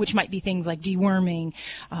well, which might be things like deworming,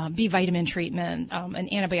 B vitamin treatment, an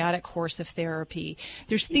antibiotic course of therapy.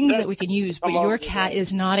 There's things that we can use, but your cat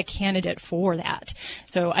is not a candidate for that.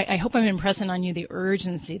 So I hope I'm impressing on you the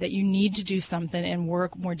urgency that you need to do something and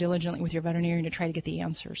work more diligently with your veterinarian to try to get the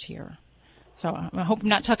answers here. So I hope I'm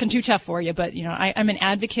not talking too tough for you, but, I'm an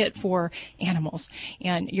advocate for animals.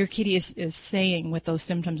 And your kitty is saying with those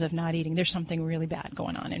symptoms of not eating, there's something really bad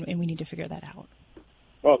going on, and we need to figure that out.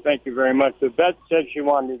 Well, thank you very much. The vet said she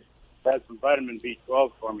wanted to have some vitamin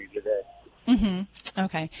B12 for me today. Mm-hmm.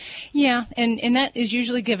 Okay. Yeah, and that is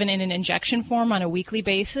usually given in an injection form on a weekly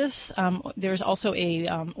basis. There's also a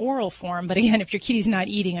oral form, but again, if your kitty's not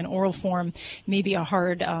eating, an oral form may be a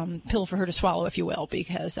hard pill for her to swallow, if you will,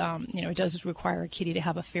 because it does require a kitty to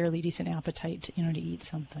have a fairly decent appetite, to eat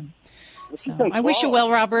something. So I wish you well,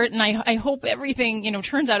 Robert, and I hope everything,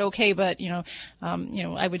 turns out okay. But,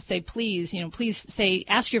 I would say, please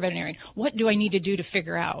ask your veterinarian, what do I need to do to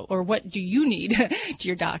figure out, or what do you need to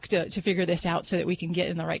your doc to figure this out so that we can get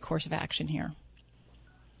in the right course of action here.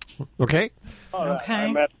 Okay.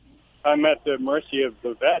 Okay. I'm at the mercy of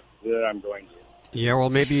the vet that I'm going to. Yeah, well,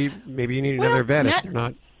 maybe you need another vet if they're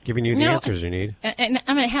not giving you the answers you need. And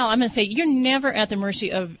I'm going to say, you're never at the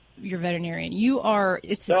mercy of your veterinarian.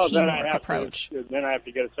 It's a teamwork approach. Then I have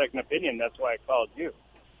to get a second opinion. That's why I called you.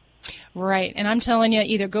 Right. And I'm telling you,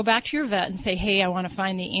 either go back to your vet and say, hey, I want to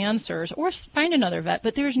find the answers, or find another vet.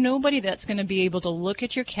 But there's nobody that's going to be able to look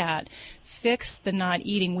at your cat, fix the not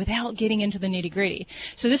eating without getting into the nitty-gritty.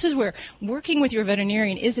 So this is where working with your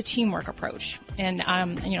veterinarian is a teamwork approach. And,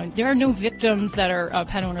 there are no victims that are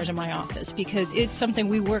pet owners in my office, because it's something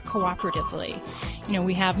we work cooperatively.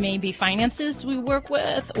 We have maybe finances we work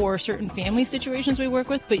with or certain family situations we work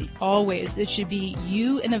with, but always it should be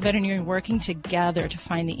you and the veterinarian working together to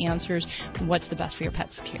find the answers, what's the best for your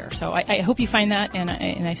pet's care. So I hope you find that, and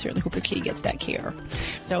I certainly hope your kitty gets that care.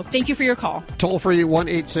 So thank you for your call. Toll free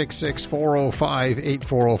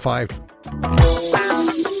 1-866-405-8405.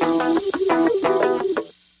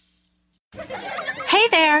 Hey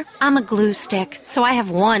there, I'm a glue stick, so I have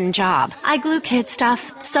one job. I glue kid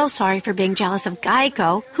stuff. So sorry for being jealous of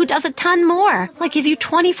Geico, who does a ton more, like give you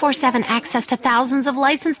 24/7 access to thousands of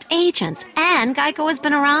licensed agents. And Geico has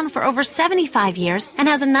been around for over 75 years and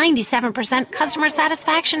has a 97% customer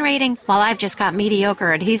satisfaction rating. While I've just got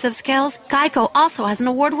mediocre adhesive skills, Geico also has an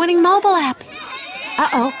award-winning mobile app.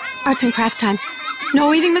 Uh-oh, arts and crafts time.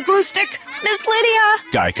 No eating the glue stick, Miss Lydia!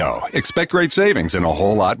 Geico. Expect great savings and a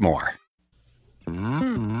whole lot more.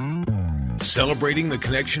 Celebrating the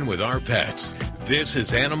connection with our pets. This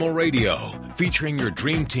is Animal Radio, featuring your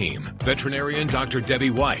dream team, veterinarian Dr. Debbie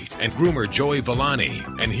White and groomer Joey Villani.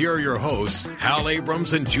 And here are your hosts, Hal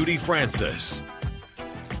Abrams and Judy Francis.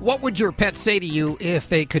 What would your pet say to you if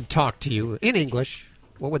they could talk to you in English?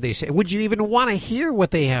 What would they say? Would you even want to hear what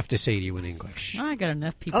they have to say to you in English? I got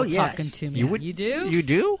enough people talking to me. You do? You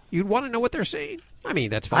do? You'd want to know what they're saying? I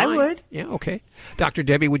mean, that's fine. I would. Yeah, okay. Dr.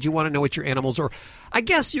 Debbie, would you want to know what your animals are? I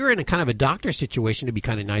guess you're in a kind of a doctor situation. It'd be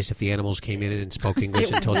kind of nice if the animals came in and spoke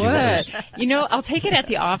English and told you what it is. I'll take it at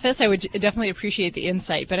the office. I would definitely appreciate the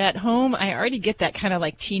insight. But at home, I already get that kind of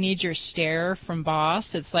like teenager stare from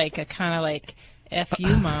boss. It's like a kind of like, F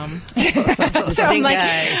you, Mom. So I'm like,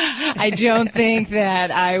 I don't think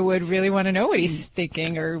that I would really want to know what he's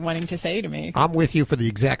thinking or wanting to say to me. I'm with you for the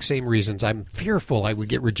exact same reasons. I'm fearful I would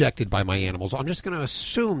get rejected by my animals. I'm just going to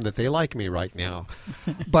assume that they like me right now.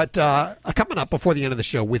 But coming up before the end of the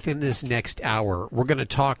show, within this next hour, we're going to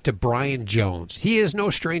talk to Brian Jones. He is no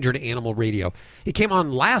stranger to Animal Radio. He came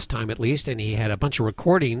on last time, at least, and he had a bunch of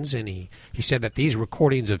recordings, and he said that these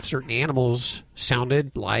recordings of certain animals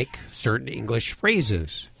sounded like certain English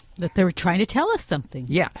phrases. That they were trying to tell us something.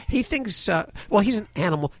 Yeah. He thinks, he's an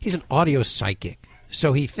animal. He's an audio psychic.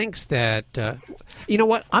 So he thinks that, you know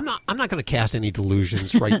what? I'm not going to cast any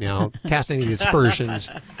delusions right now, cast any aspersions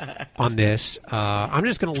on this. I'm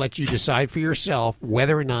just going to let you decide for yourself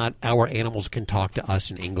whether or not our animals can talk to us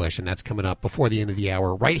in English. And that's coming up before the end of the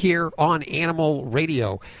hour right here on Animal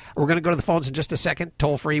Radio. We're going to go to the phones in just a second.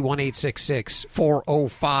 Toll free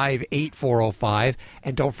 1-866-405-8405.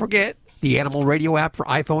 And don't forget, the Animal Radio app for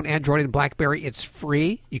iPhone, Android, and BlackBerry, it's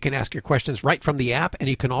free. You can ask your questions right from the app, and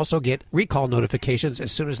you can also get recall notifications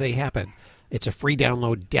as soon as they happen. It's a free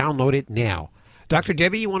download. Download it now. Dr.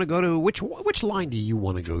 Debbie, you want to go to which line do you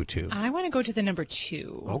want to go to? I want to go to the number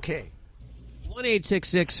 2. Okay.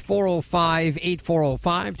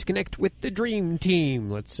 1-866-405-8405 to connect with the Dream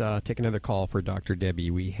Team. Let's take another call for Dr.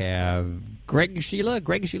 Debbie. We have Sheila.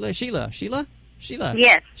 Yes. Sheila,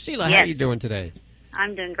 Yes. how are you doing today?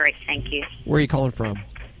 I'm doing great, thank you. Where are you calling from?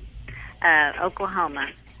 Oklahoma.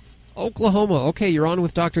 Oklahoma. Okay, you're on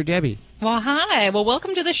with Dr. Debbie. Well, hi. Well,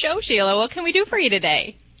 welcome to the show, Sheila. What can we do for you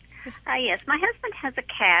today? Yes, my husband has a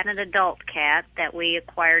cat, an adult cat, that we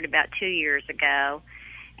acquired about 2 years ago.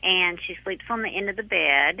 And she sleeps on the end of the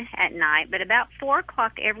bed at night. But about 4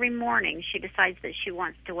 o'clock every morning, she decides that she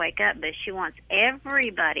wants to wake up, but she wants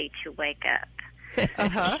everybody to wake up.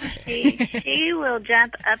 Uh-huh. She will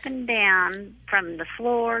jump up and down from the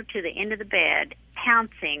floor to the end of the bed,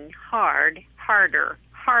 pouncing harder,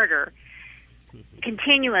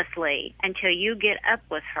 continuously until you get up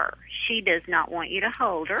with her. She does not want you to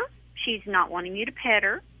hold her. She's not wanting you to pet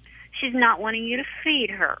her. She's not wanting you to feed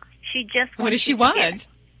her. She just wants What does she want?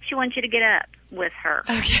 She wants you to get up with her.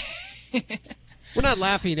 Okay. We're not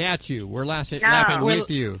laughing at you. We're laughing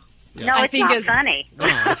with you. Yeah. No, it's not funny.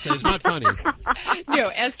 No, it's not funny.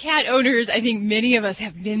 As cat owners, I think many of us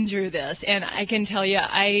have been through this, and I can tell you,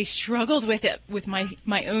 I struggled with it with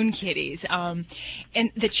my own kitties. And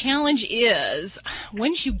the challenge is,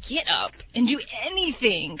 once you get up and do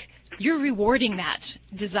anything, you're rewarding that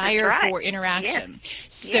desire for interaction. Yes.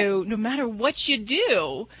 So no matter what you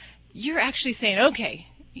do, you're actually saying, okay,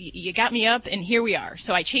 you got me up, and here we are.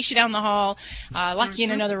 So I chase you down the hall, lock you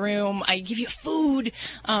in another room, I give you food.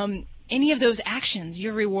 Any of those actions,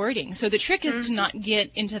 you're rewarding. So the trick is to not get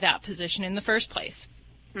into that position in the first place.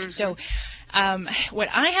 So what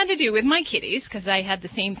I had to do with my kitties, because I had the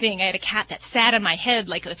same thing, I had a cat that sat on my head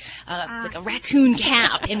like a raccoon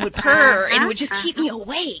cap and would purr and would just keep me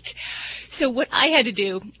awake. So what I had to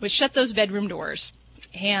do was shut those bedroom doors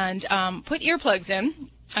and put earplugs in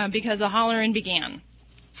because the hollering began.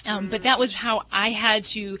 But that was how I had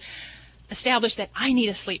to establish that I need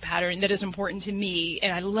a sleep pattern that is important to me,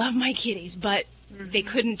 and I love my kitties, but they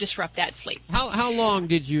couldn't disrupt that sleep. How long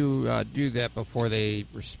did you do that before they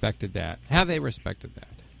respected that? Have they respected that?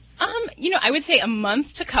 I would say a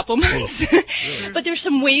month to couple months, but there's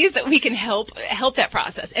some ways that we can help that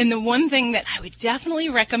process. And the one thing that I would definitely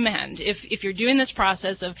recommend, if you're doing this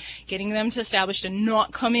process of getting them to establish to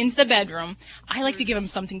not come into the bedroom, I like to give them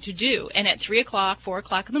something to do. And at 3 o'clock, 4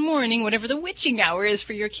 o'clock in the morning, whatever the witching hour is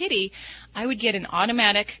for your kitty, I would get an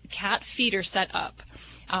automatic cat feeder set up.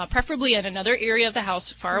 Preferably in another area of the house,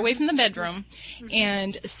 far away from the bedroom,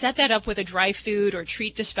 and set that up with a dry food or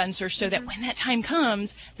treat dispenser so that when that time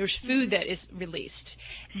comes, there's food that is released.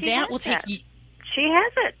 That will take you. She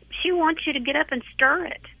has it. She wants you to get up and stir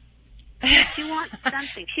it. She wants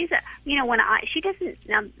something.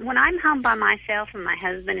 When I'm home by myself and my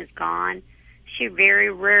husband is gone, she very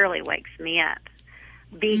rarely wakes me up.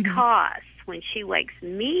 Because when she wakes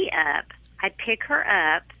me up, I pick her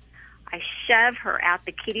up, I shove her out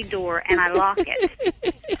the kitty door, and I lock it.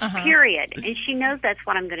 Period. And she knows that's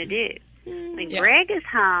what I'm going to do. When Greg is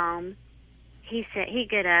home, he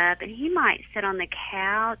get up, and he might sit on the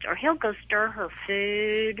couch, or he'll go stir her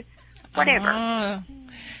food, whatever.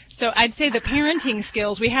 So I'd say the parenting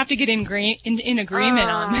skills we have to get in agreement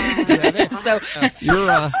on. So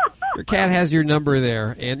your cat has your number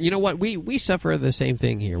there, and you know what? We suffer the same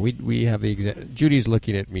thing here. We have the Judy's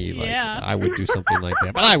looking at me like I would do something like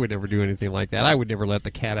that, but I would never do anything like that. I would never let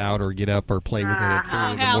the cat out or get up or play with it at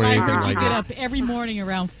 3 in the morning. I heard you get up every morning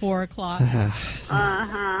around 4 o'clock.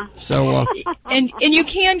 So and you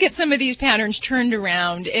can get some of these patterns turned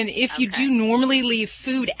around, and if you do normally leave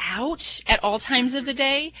food out at all times of the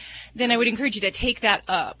day, then I would encourage you to take that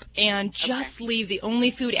up and just leave the only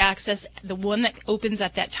food access, the one that opens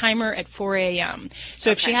at that timer at 4 a.m. So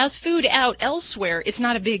if she has food out elsewhere, it's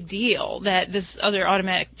not a big deal that this other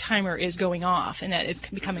automatic timer is going off and that it's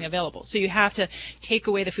becoming available. So you have to take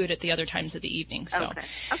away the food at the other times of the evening. So,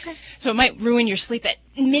 so it might ruin your sleep at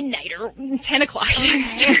midnight or 10 o'clock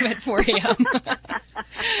instead of at 4 a.m.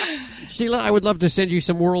 Sheila, I would love to send you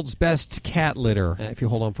some World's Best Cat Litter. If you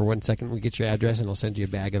hold on for 1 second, we get your address and I'll send you a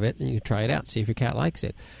bag of it and you can try it out, see if your cat likes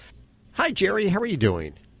it. Hi, Jerry. How are you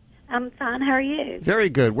doing? I'm fine. How are you? Very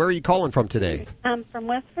good. Where are you calling from today? I'm from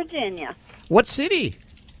West Virginia. What city?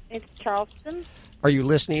 It's Charleston. Are you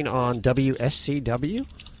listening on WSCW?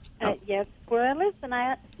 Yes, where I listen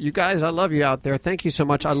at. You guys, I love you out there. Thank you so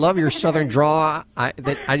much. I love your Southern drawl.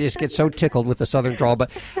 I just get so tickled with the Southern drawl.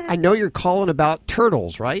 But I know you're calling about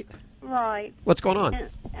turtles, right? Right. What's going on?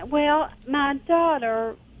 Well, my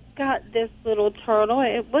daughter got this little turtle.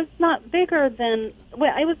 It was not bigger than,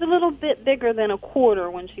 it was a little bit bigger than a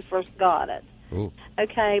quarter when she first got it. Ooh.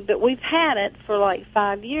 Okay, but we've had it for like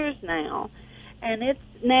 5 years now. And it's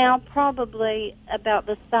now probably about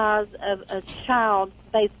the size of a child's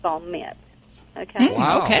baseball mitt. Okay?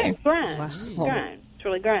 Wow. Okay. It's grown. Wow. It's grown. It's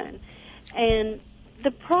really grown. And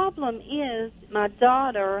the problem is my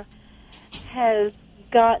daughter has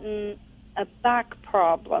gotten a back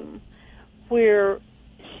problem where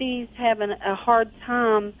she's having a hard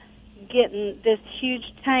time getting this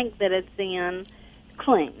huge tank that it's in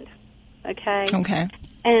cleaned. Okay? Okay.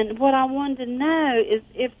 And what I wanted to know is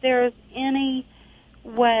if there's any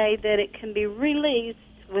way that it can be released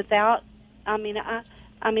without, I mean,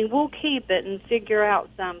 we'll keep it and figure out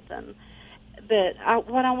something. But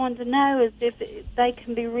what I wanted to know is if they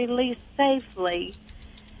can be released safely.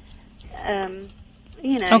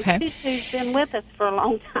 Okay. She's been with us for a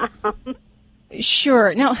long time.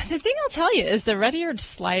 Sure. Now, the thing I'll tell you is the red-eared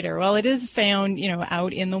slider, well, it is found,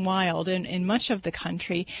 out in the wild in much of the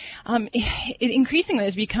country. It increasingly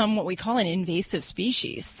has become what we call an invasive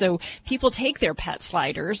species. So people take their pet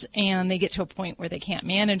sliders and they get to a point where they can't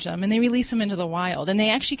manage them and they release them into the wild. And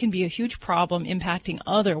they actually can be a huge problem impacting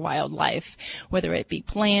other wildlife, whether it be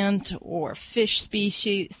plant or fish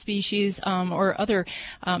species, or other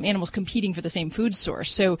animals competing for the same food source.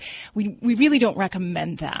 So we really don't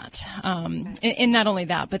recommend that. And not only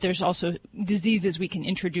that, but there's also diseases we can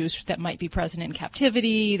introduce that might be present in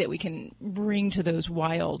captivity that we can bring to those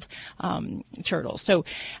wild turtles. So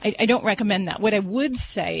I don't recommend that. What I would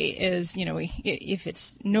say is, if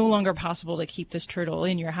it's no longer possible to keep this turtle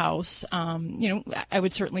in your house, I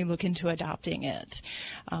would certainly look into adopting it.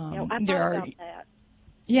 I thought about that.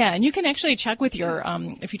 Yeah, and you can actually check with your,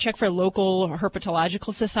 if you check for local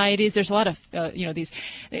herpetological societies, there's a lot of, these,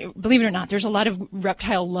 believe it or not, there's a lot of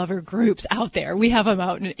reptile lover groups out there. We have them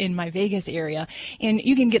out in my Vegas area, and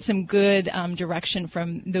you can get some good direction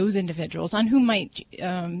from those individuals on who might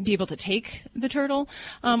be able to take the turtle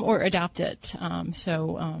or adopt it.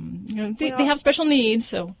 They have special needs,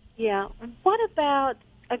 so. Yeah. What about,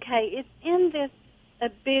 it's in this a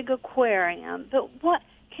big aquarium, but what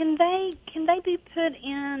can they be put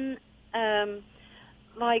in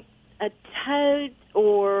like a tote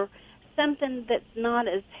or something that's not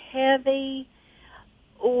as heavy,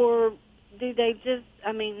 or do they just,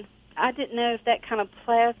 I didn't know if that kind of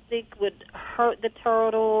plastic would hurt the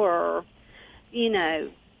turtle, or you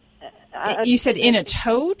said in a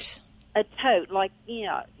tote? A tote, like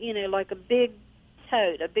like a big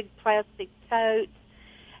tote, a big plastic tote.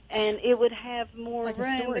 And it would have more like room.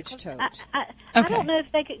 Like a storage tote. I don't know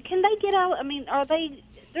if they can they get out,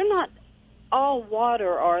 they're not all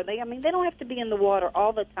water, are they? They don't have to be in the water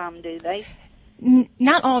all the time, do they?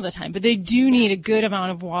 Not all the time, but they do need a good amount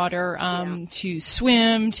of water to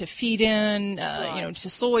swim, to feed in, to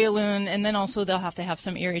soil in, and then also they'll have to have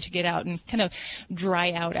some area to get out and kind of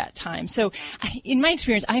dry out at times. So in my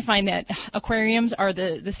experience, I find that aquariums are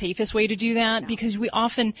the safest way to do that because we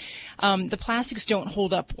often, the plastics don't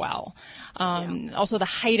hold up well. Also, the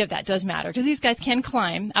height of that does matter because these guys can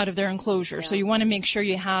climb out of their enclosure. So you want to make sure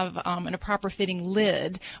you have a proper fitting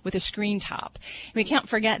lid with a screen top. And we can't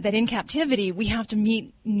forget that in captivity, we have to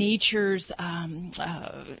meet nature's,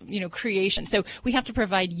 creation. So we have to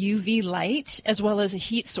provide UV light as well as a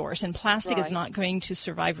heat source, and plastic is not going to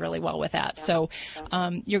survive really well with that. So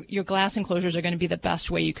your glass enclosures are going to be the best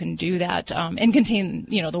way you can do that and contain,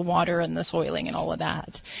 the water and the soiling and all of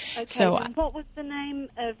that. Okay. So what was the name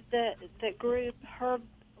of the group?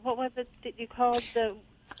 What was it that you called the?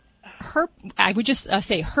 I would just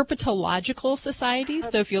say herpetological societies.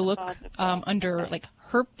 So if you look under like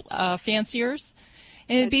herp fanciers,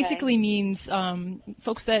 and it basically means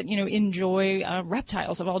folks that enjoy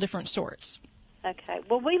reptiles of all different sorts. Okay.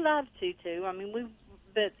 Well, we love to too.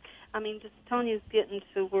 Just Tanya's getting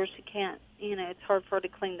to where she can't. It's hard for her to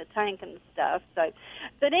clean the tank and stuff. So,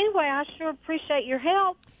 but anyway, I sure appreciate your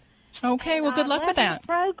help. Okay. Well, good luck with that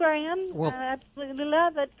program. I absolutely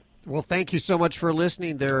love it. Well, thank you so much for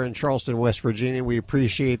listening there in Charleston, West Virginia. We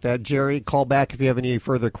appreciate that. Jerry, call back if you have any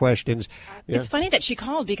further questions. Yeah. It's funny that she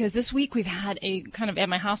called because this week we've had at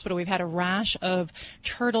my hospital, we've had a rash of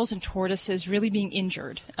turtles and tortoises really being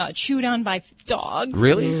injured, chewed on by dogs.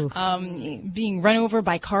 Really? Being run over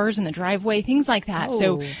by cars in the driveway, things like that. Oh.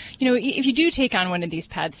 So, if you do take on one of these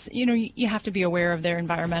pets, you have to be aware of their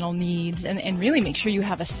environmental needs and really make sure you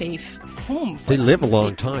have a safe home for them. They live a them.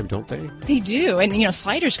 long time, don't they? They do. And,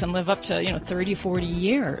 sliders can live up to 30, 40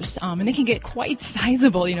 years, and they can get quite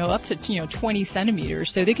sizable, up to 20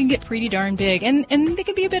 centimeters. So they can get pretty darn big, and they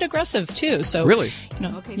can be a bit aggressive too. So really,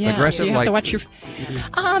 aggressive. So you have to watch your.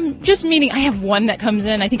 Just meaning, I have one that comes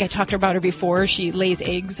in. I think I talked about her before. She lays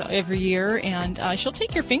eggs every year, and she'll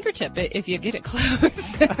take your fingertip if you get it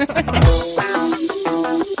close.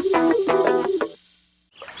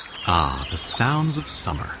 Ah, the sounds of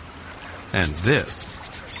summer. And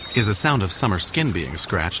this is the sound of summer skin being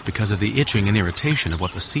scratched because of the itching and irritation of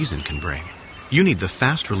what the season can bring. You need the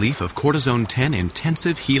fast relief of Cortisone 10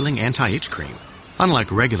 Intensive Healing Anti-Itch Cream.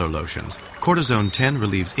 Unlike regular lotions, Cortisone 10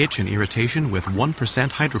 relieves itch and irritation with 1%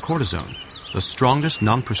 hydrocortisone, the strongest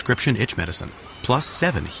non-prescription itch medicine, plus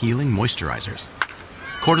 7 healing moisturizers.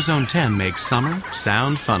 Cortisone 10 makes summer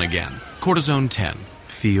sound fun again. Cortisone 10.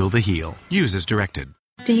 Feel the heal. Use as directed.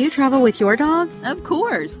 Do you travel with your dog? Of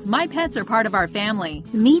course. My pets are part of our family.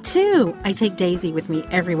 Me too. I take Daisy with me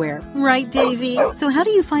everywhere. Right, Daisy? So how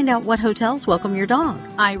do you find out what hotels welcome your dog?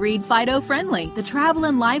 I read Fido Friendly, the travel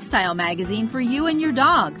and lifestyle magazine for you and your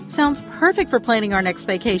dog. Sounds perfect for planning our next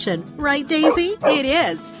vacation. Right, Daisy? It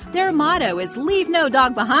is. Their motto is leave no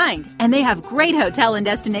dog behind, and they have great hotel and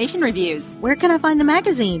destination reviews. Where can I find the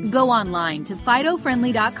magazine? Go online to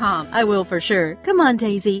FidoFriendly.com. I will for sure. Come on,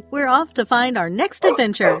 Daisy. We're off to find our next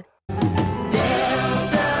adventure.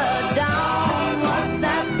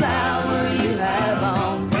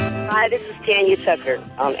 Hi, this is Tanya Tucker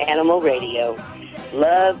on Animal Radio.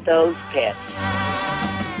 Love those pets.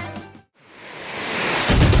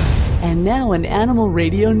 And now an Animal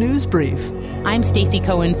Radio news brief. I'm Stacey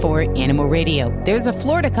Cohen for Animal Radio. There's a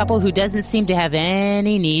Florida couple who doesn't seem to have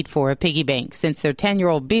any need for a piggy bank since their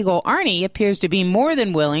 10-year-old beagle, Arnie, appears to be more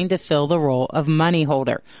than willing to fill the role of money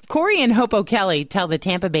holder. Corey and Hope O'Kelly tell the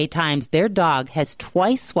Tampa Bay Times their dog has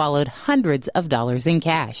twice swallowed hundreds of dollars in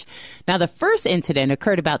cash. Now, the first incident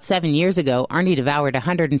occurred about 7 years ago. Arnie devoured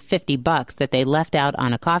 $150 that they left out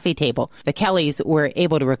on a coffee table. The Kellys were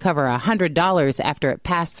able to recover $100 after it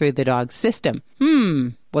passed through the dog's system.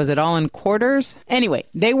 Was it all in quarters? Anyway,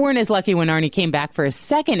 they weren't as lucky when Arnie came back for a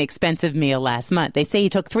second expensive meal last month. They say he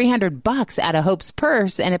took $300 out of Hope's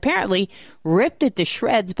purse and apparently ripped it to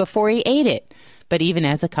shreds before he ate it. But even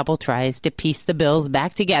as the couple tries to piece the bills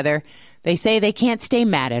back together, they say they can't stay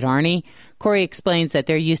mad at Arnie. Corey explains that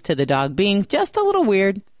they're used to the dog being just a little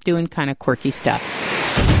weird, doing kind of quirky stuff.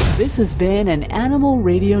 This has been an Animal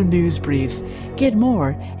Radio News Brief. Get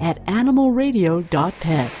more at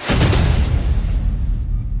animalradio.pet.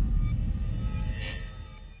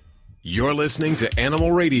 You're listening to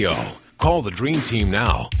Animal Radio. Call the Dream Team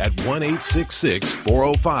now at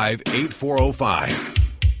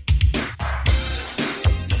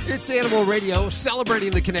 1-866-405-8405. It's Animal Radio, celebrating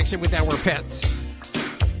the connection with our pets.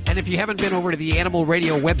 And if you haven't been over to the Animal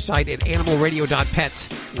Radio website at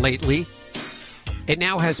animalradio.pet lately, it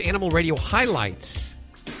now has Animal Radio highlights.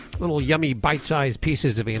 Little yummy bite-sized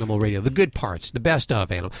pieces of Animal Radio. The good parts, the best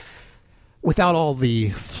of Animal. Without all the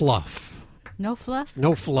fluff. No fluff?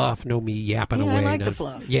 No fluff, no me yapping away. I like the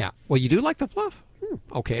fluff. Yeah. Well, you do like the fluff?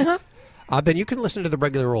 Okay. Uh-huh. Then you can listen to the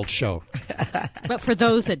regular old show. But for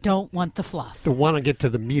those that don't want the fluff. The want to get to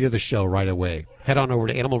the meat of the show right away, head on over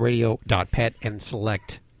to animalradio.pet and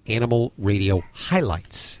select Animal Radio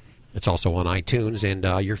Highlights. It's also on iTunes and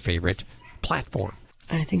your favorite platform.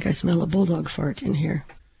 I think I smell a bulldog fart in here.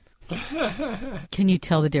 Can you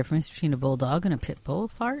tell the difference between a bulldog and a pit bull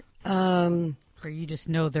fart? Or you just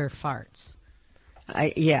know they're farts?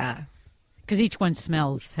 Yeah. Because each one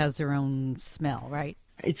has their own smell, right?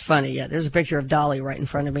 It's funny, yeah. There's a picture of Dolly right in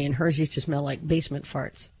front of me, and hers used to smell like basement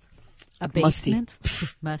farts. A basement?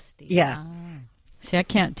 Musty. Yeah. See, I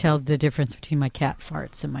can't tell the difference between my cat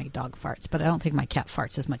farts and my dog farts, but I don't think my cat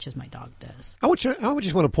farts as much as my dog does. I would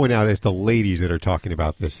just want to point out it's the ladies that are talking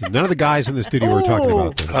about this. None of the guys in the studio are talking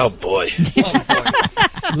about this. Oh, boy.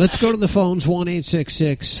 Let's go to the phones,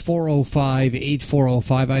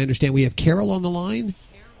 1-866-405-8405. I understand we have Carol on the line.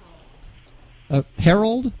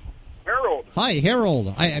 Harold? Harold. Hi,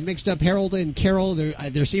 Harold. I mixed up Harold and Carol.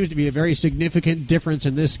 There seems to be a very significant difference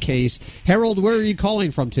in this case. Harold, where are you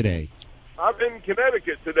calling from today? I'm in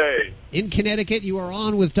Connecticut today. In Connecticut, you are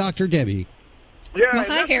on with Dr. Debbie. Yeah. Well,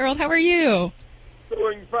 hi, Harold. How are you?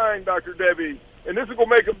 Doing fine, Dr. Debbie. And this is going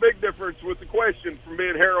to make a big difference with the question from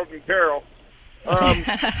being Harold and Carol.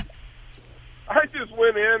 I just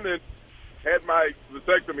went in and had my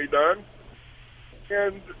vasectomy done.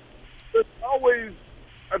 And it's always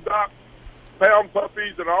adopt pound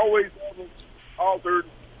puppies and always have them altered.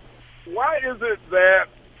 Why is it that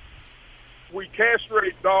we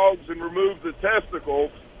castrate dogs and remove the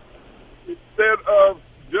testicles instead of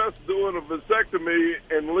just doing a vasectomy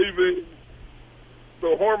and leaving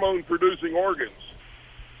the hormone-producing organs?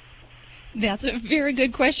 That's a very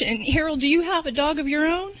good question. Harold, do you have a dog of your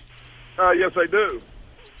own? Yes, I do.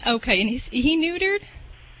 Okay, and is he neutered?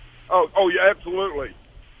 Oh, yeah, absolutely.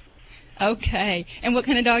 Okay, and what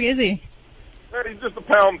kind of dog is he? He's just a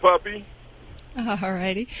pound puppy. All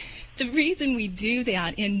righty. The reason we do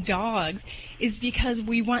that in dogs is because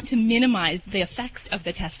we want to minimize the effects of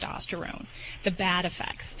the testosterone, the bad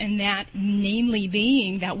effects, and that namely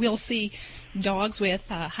being that we'll see dogs with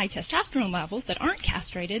high testosterone levels that aren't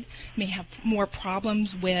castrated may have more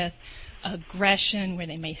problems with aggression, where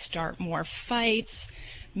they may start more fights,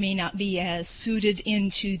 may not be as suited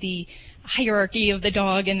into the hierarchy of the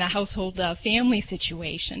dog in the household family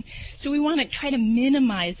situation. So we want to try to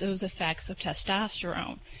minimize those effects of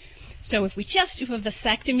testosterone. So if we just do a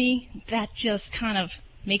vasectomy, that just kind of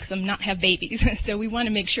makes them not have babies. So we want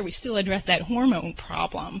to make sure we still address that hormone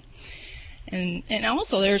problem. And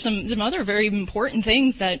also there's some other very important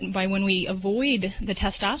things that by when we avoid the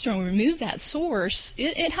testosterone, we remove that source,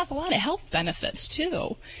 it has a lot of health benefits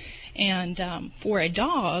too. And for a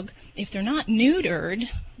dog, if they're not neutered,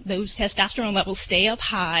 those testosterone levels stay up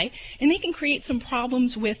high, and they can create some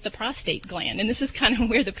problems with the prostate gland. And this is kind of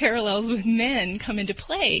where the parallels with men come into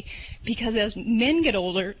play, because as men get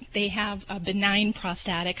older, they have a benign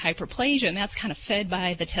prostatic hyperplasia, and that's kind of fed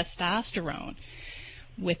by the testosterone.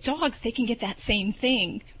 With dogs, they can get that same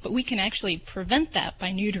thing, but we can actually prevent that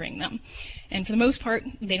by neutering them. And for the most part,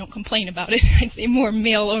 they don't complain about it. I'd say more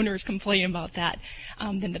male owners complain about that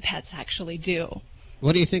than the pets actually do.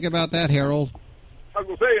 What do you think about that, Harold? I was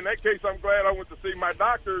going to say, in that case, I'm glad I went to see my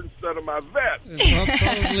doctor instead of my vet. Well,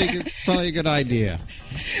 probably a good idea.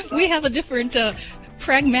 We have a different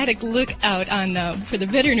pragmatic look out on for the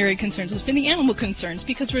veterinary concerns, for the animal concerns,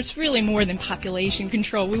 because it's really more than population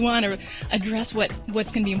control. We want to address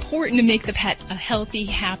what's going to be important to make the pet a healthy,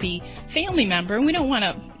 happy family member, and we don't want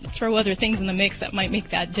to throw other things in the mix that might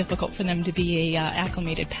make that difficult for them to be a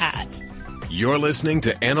acclimated pet. You're listening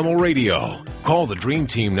to Animal Radio. Call the Dream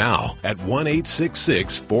Team now at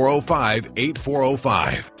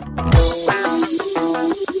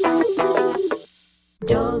 1-866-405-8405.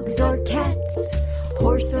 Dogs or cats,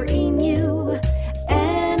 horse or emu,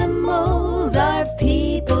 animals are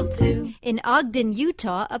people too. In Ogden,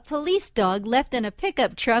 Utah, a police dog left in a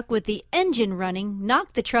pickup truck with the engine running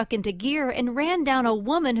knocked the truck into gear and ran down a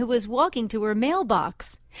woman who was walking to her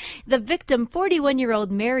mailbox. The victim, 41-year-old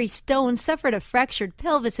Mary Stone, suffered a fractured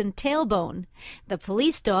pelvis and tailbone. The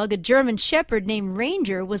police dog, a German shepherd named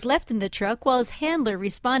Ranger, was left in the truck while his handler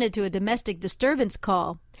responded to a domestic disturbance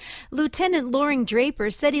call. Lieutenant Loring Draper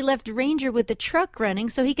said he left Ranger with the truck running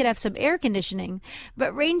so he could have some air conditioning,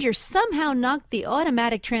 but Ranger somehow knocked the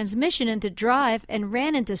automatic transmission into drive and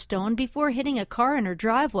ran into Stone before hitting a car in her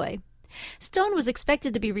driveway. Stone was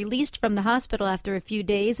expected to be released from the hospital after a few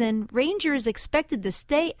days, and Ranger is expected to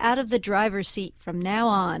stay out of the driver's seat from now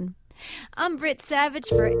on. I'm Britt Savage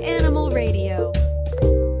for Animal Radio.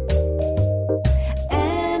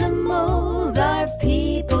 Animals are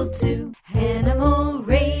people too. Animal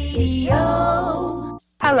Radio.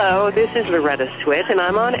 Hello, this is Loretta Swit, and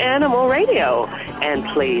I'm on Animal Radio. And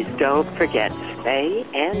please don't forget, spay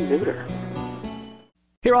and neuter.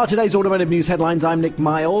 Here are today's automotive news headlines. I'm Nick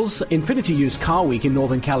Miles. Infiniti used Car Week in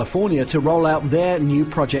Northern California to roll out their new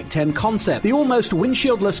Project 10 concept. The almost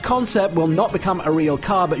windshieldless concept will not become a real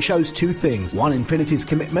car, but shows two things. One, Infiniti's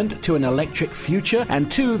commitment to an electric future,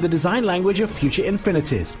 and two, the design language of future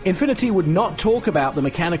Infinitis. Infiniti would not talk about the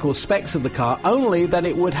mechanical specs of the car, only that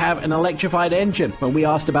it would have an electrified engine. When we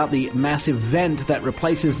asked about the massive vent that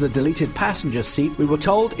replaces the deleted passenger seat, we were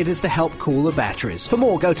told it is to help cool the batteries. For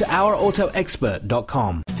more, go to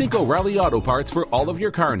ourautoexpert.com. Think O'Reilly Auto Parts for all of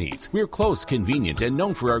your car needs. We're close, convenient, and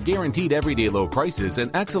known for our guaranteed everyday low prices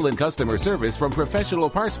and excellent customer service from professional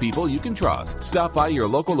parts people you can trust. Stop by your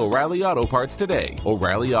local O'Reilly Auto Parts today.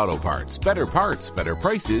 O'Reilly Auto Parts. Better parts, better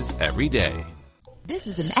prices every day. This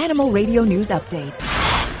is an Animal Radio News Update.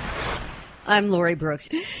 I'm Lori Brooks.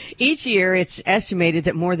 Each year, it's estimated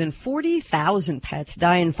that more than 40,000 pets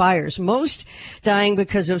die in fires, most dying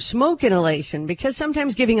because of smoke inhalation, because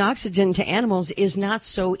sometimes giving oxygen to animals is not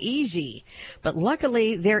so easy. But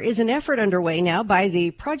luckily, there is an effort underway now by the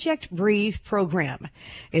Project Breathe program.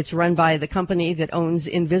 It's run by the company that owns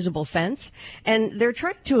Invisible Fence, and they're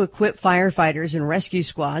trying to equip firefighters and rescue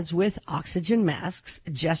squads with oxygen masks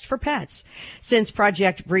just for pets. Since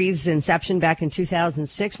Project Breathe's inception back in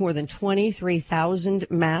 2006, more than 23,000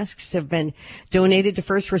 masks have been donated to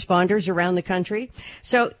first responders around the country.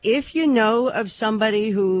 So if you know of somebody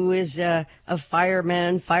who is a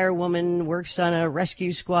fireman, firewoman, works on a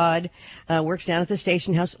rescue squad, works down at the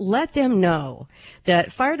station house, let them know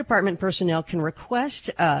that fire department personnel can request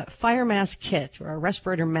a fire mask kit or a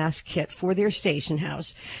respirator mask kit for their station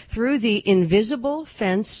house through the Invisible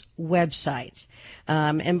Fence website.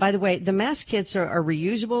 And by the way, the mask kits are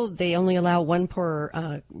reusable. They only allow one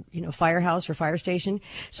per, firehouse or fire station.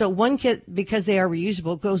 So one kit, because they are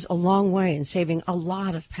reusable, goes a long way in saving a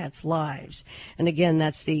lot of pets' lives. And again,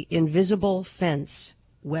 that's the Invisible Fence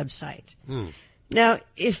website. Now,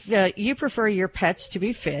 if you prefer your pets to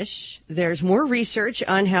be fish, there's more research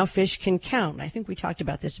on how fish can count. I think we talked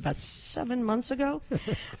about this about 7 months ago.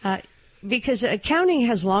 Because counting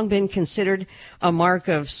has long been considered a mark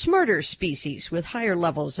of smarter species with higher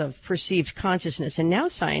levels of perceived consciousness. And now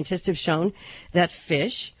scientists have shown that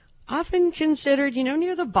fish, often considered,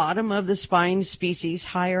 near the bottom of the spine species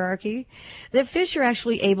hierarchy, that fish are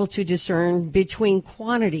actually able to discern between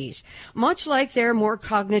quantities, much like their more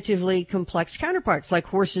cognitively complex counterparts like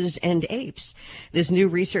horses and apes. This new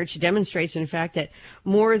research demonstrates, in fact, that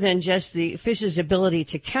more than just the fish's ability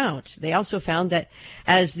to count, they also found that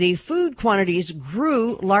as the food quantities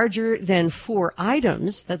grew larger than 4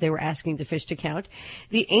 items that they were asking the fish to count,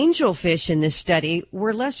 the angelfish in this study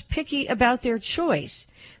were less picky about their choice.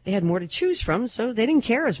 They had more to choose from, so they didn't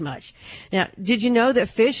care as much. Now, did you know that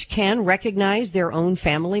fish can recognize their own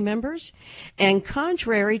family members? And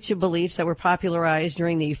contrary to beliefs that were popularized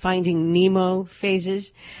during the Finding Nemo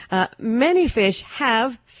phases, many fish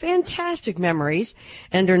have fantastic memories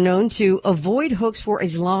and are known to avoid hooks for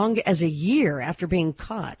as long as a year after being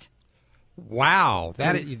caught. Wow,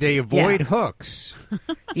 they avoid hooks.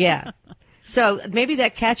 Yeah. So maybe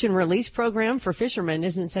that catch and release program for fishermen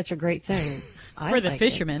isn't such a great thing. For the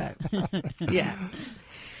fishermen. Yeah.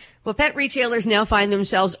 Well, pet retailers now find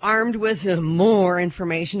themselves armed with more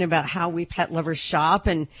information about how we pet lovers shop.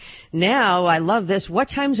 And now, I love this, what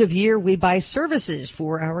times of year we buy services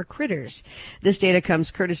for our critters. This data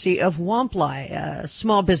comes courtesy of Womply, a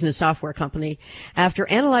small business software company, after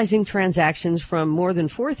analyzing transactions from more than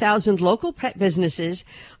 4,000 local pet businesses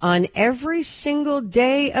on every single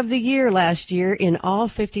day of the year last year in all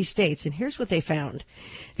 50 states. And here's what they found.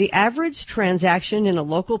 The average transaction in a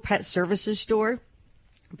local pet services store,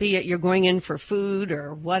 be it you're going in for food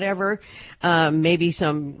or whatever, maybe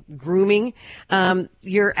some grooming,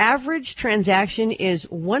 your average transaction is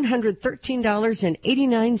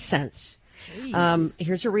 $113.89.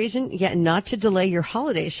 Here's a reason, not to delay your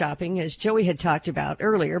holiday shopping, as Joey had talked about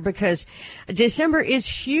earlier, because December is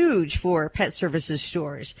huge for pet services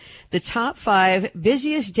stores. The top 5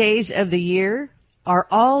 busiest days of the year are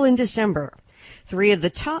all in December. 3 of the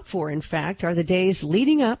top 4, in fact, are the days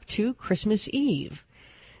leading up to Christmas Eve.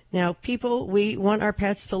 Now, people, we want our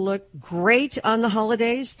pets to look great on the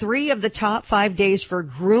holidays. 3 of the top 5 days for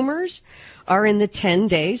groomers are in the 10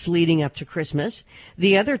 days leading up to Christmas.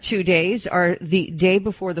 The other 2 days are the day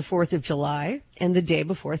before the 4th of July and the day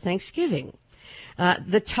before Thanksgiving.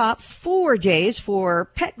 The top 4 days for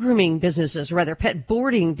pet grooming businesses, or rather pet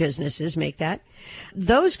boarding businesses, make that.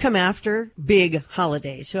 Those come after big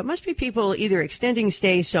holidays. So it must be people either extending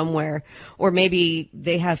stays somewhere, or maybe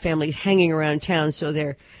they have families hanging around town, so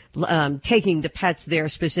they're taking the pets there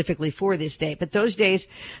specifically for this day. But those days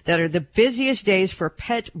that are the busiest days for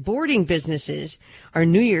pet boarding businesses are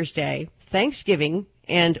New Year's Day, Thanksgiving,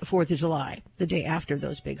 and 4th of July, the day after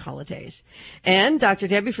those big holidays. And Dr.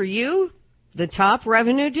 Debbie, for you, the top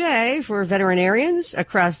revenue day for veterinarians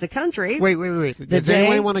across the country. Wait. Does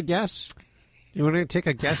anyone want to guess? You want to take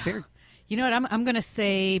a guess here? You know what? I'm going to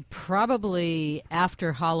say probably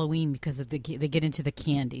after Halloween, because they get into the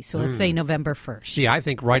candy. So let's say November 1st. See, I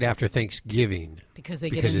think right after Thanksgiving. Because they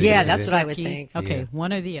get into that's what I would think. Okay,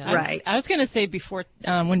 one or the other. Right. I was going to say before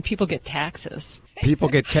when people get taxes. People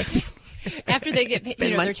get After they get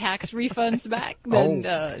their tax refunds back, then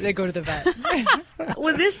they go to the vet.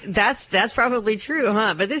 Well, that's probably true,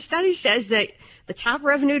 huh? But this study says that the top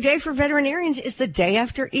revenue day for veterinarians is the day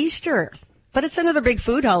after Easter. But it's another big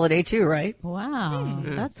food holiday, too, right? Wow,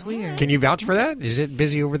 that's weird. Can you vouch for that? Is it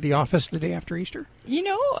busy over the office the day after Easter?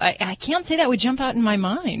 I can't say that would jump out in my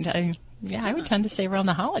mind. I would tend to say around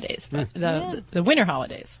the holidays, but the winter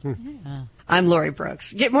holidays. Yeah. I'm Lori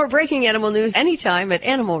Brooks. Get more breaking animal news anytime at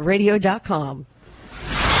animalradio.com.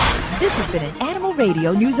 This has been an Animal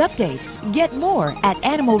Radio News Update. Get more at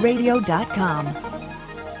animalradio.com.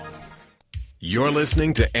 You're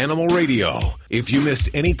listening to Animal Radio. If you missed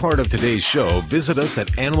any part of today's show, visit us at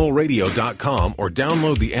animalradio.com or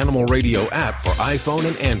download the Animal Radio app for iPhone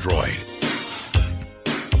and Android.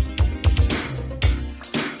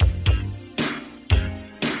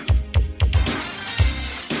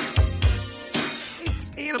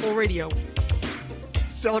 It's Animal Radio.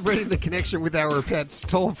 Celebrating the connection with our pets.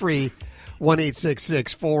 Toll free.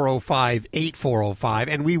 1-866-405-8405.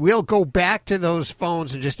 And we will go back to those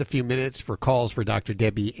phones in just a few minutes for calls for Dr.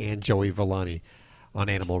 Debbie and Joey Villani on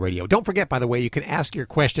Animal Radio. Don't forget, by the way, you can ask your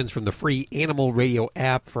questions from the free Animal Radio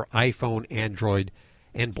app for iPhone, Android,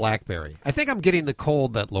 and BlackBerry. I think I'm getting the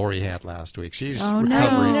cold that Lori had last week. She's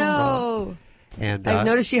recovering. No. And I've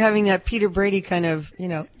noticed you having that Peter Brady kind of,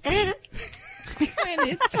 When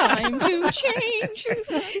it's time to change.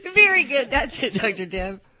 Very good. That's it, Dr.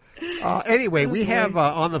 Deb. Anyway, we have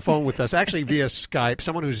on the phone with us, actually via Skype,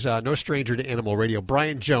 someone who's no stranger to Animal Radio,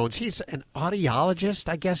 Brian Jones. He's an audiologist,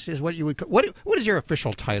 I guess is what you would call. What is your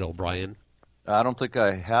official title, Brian? I don't think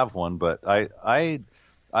I have one, but I've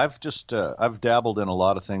dabbled in a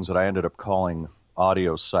lot of things that I ended up calling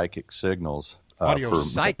audio psychic signals. Audio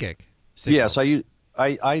psychic signals? Yes,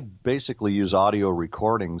 I basically use audio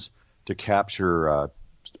recordings to capture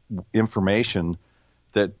information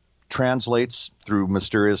that translates through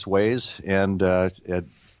mysterious ways, and it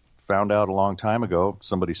found out a long time ago.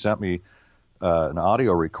 Somebody sent me an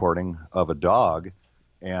audio recording of a dog,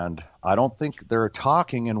 and I don't think they're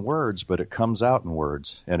talking in words, but it comes out in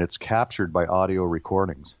words, and it's captured by audio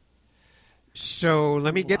recordings. So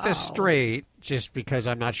let me get this straight, just because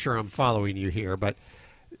I'm not sure I'm following you here, but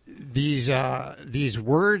these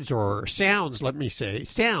words or sounds, let me say,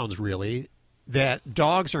 sounds really, that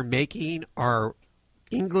dogs are making are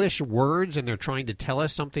English words, and they're trying to tell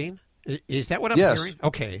us something? Is that what I'm hearing?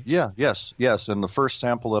 Okay. Yes. And the first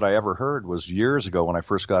sample that I ever heard was years ago when I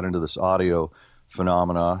first got into this audio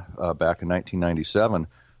phenomena back in 1997.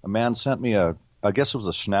 A man sent me a I guess it was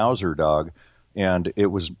a Schnauzer dog, and it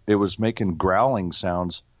was making growling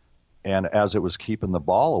sounds, and as it was keeping the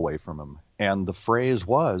ball away from him. And the phrase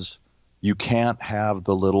was, "You can't have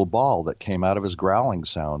the little ball," that came out of his growling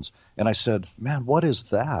sounds. And I said, "Man, what is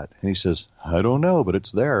that?" And he says, "I don't know, but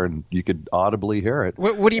it's there," and you could audibly hear it.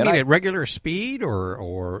 What do you mean, at regular speed,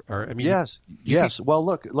 or I mean? Yes. Well,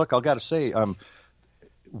 look, I've got to say,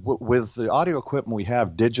 with the audio equipment we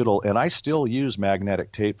have, digital, and I still use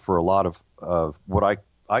magnetic tape for a lot of what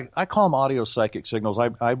I call them audio psychic signals.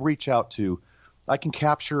 I reach out to, I can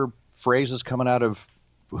capture phrases coming out of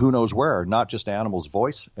who knows where, not just animals'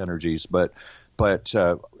 voice energies, but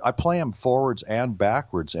I play them forwards and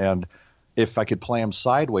backwards, and if I could play them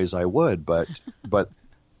sideways, I would, but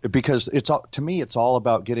because to me, it's all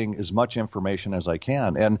about getting as much information as I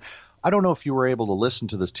can. And I don't know if you were able to listen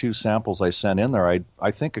to the 2 samples I sent in there.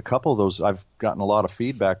 I think a couple of those, I've gotten a lot of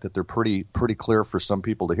feedback that they're pretty clear for some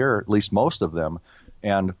people to hear, at least most of them,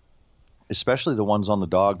 and especially the ones on the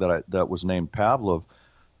dog that was named Pavlov.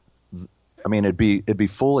 I mean, it'd be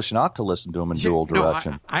foolish not to listen to them in dual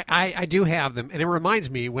direction. No, I do have them, and it reminds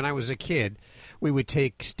me, when I was a kid, we would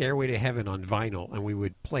take Stairway to Heaven on vinyl, and we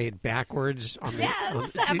would play it backwards.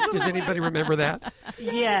 Does anybody remember that?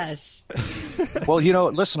 Yes. Well,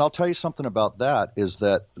 listen, I'll tell you something about that, is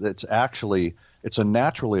that it's a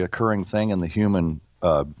naturally occurring thing in the human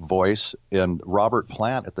voice. And Robert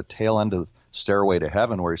Plant at the tail end of Stairway to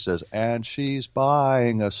Heaven, where he says, "And she's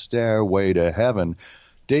buying a stairway to heaven."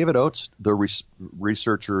 David Oates, the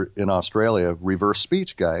researcher in Australia, reverse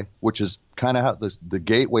speech guy, which is kind of the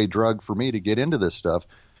gateway drug for me to get into this stuff,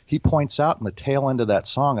 he points out in the tail end of that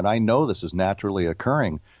song, and I know this is naturally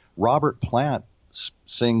occurring, Robert Plant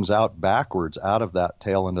sings out backwards out of that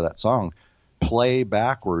tail end of that song, "Play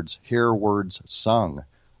backwards, hear words sung."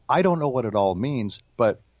 I don't know what it all means,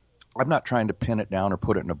 but I'm not trying to pin it down or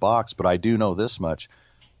put it in a box, but I do know this much.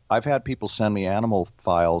 I've had people send me animal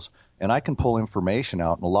files, and I can pull information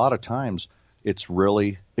out, and a lot of times it's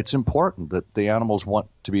important that the animals want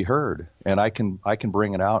to be heard, and I can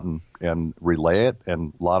bring it out and relay it,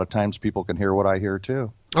 and a lot of times people can hear what I hear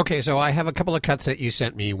too. Okay, so I have a couple of cuts that you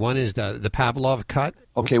sent me. One is the Pavlov cut.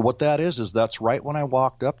 Okay, what that is that's right when I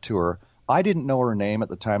walked up to her. I didn't know her name at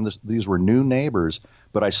the time. These were new neighbors,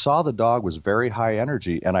 but I saw the dog was very high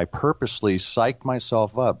energy, and I purposely psyched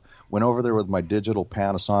myself up, went over there with my digital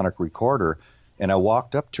Panasonic recorder, and I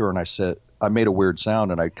walked up to her and I said, I made a weird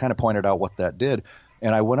sound, and I kind of pointed out what that did.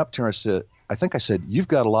 And I went up to her and I said, "You've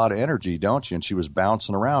got a lot of energy, don't you?" And she was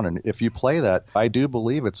bouncing around. And if you play that, I do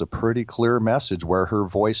believe it's a pretty clear message where her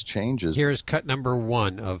voice changes. Here's cut number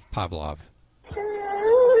 1 of Pavlov.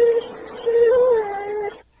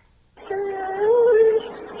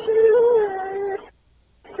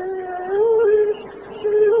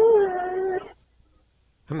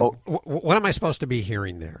 What am I supposed to be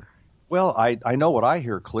hearing there? Well, I know what I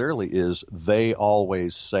hear clearly is "they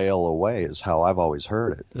always sail away" is how I've always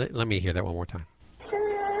heard it. Let me hear that one more time.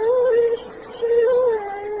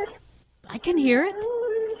 I can hear it.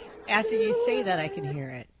 After you say that, I can hear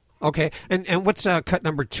it. Okay, and what's cut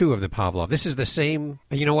number 2 of the Pavlov? This is the same.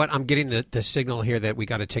 You know what? I'm getting the signal here that we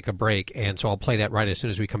got to take a break, and so I'll play that right as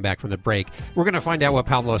soon as we come back from the break. We're going to find out what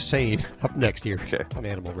Pavlov's saying up next here on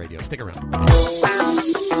Animal Radio. Stick around.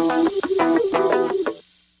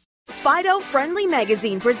 Fido Friendly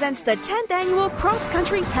Magazine presents the 10th annual Cross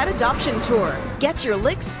Country Pet Adoption Tour. Get your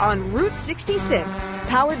licks on Route 66.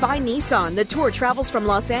 Powered by Nissan, the tour travels from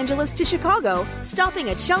Los Angeles to Chicago, stopping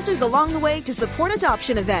at shelters along the way to support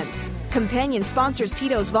adoption events. Companion sponsors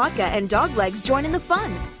Tito's Vodka and Doglegs join in the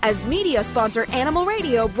fun, as media sponsor Animal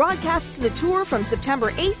Radio broadcasts the tour from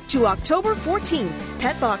September 8th to October 14th.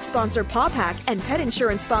 Petbox sponsor Pawpack and pet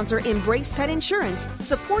insurance sponsor Embrace Pet Insurance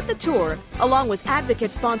support the tour, along with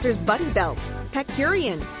advocate sponsors Buddy Belts,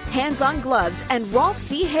 Pecurian, Hands on Gloves, and Rolf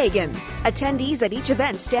C. Hagen. Attendees at each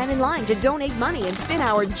event stand in line to donate money and spin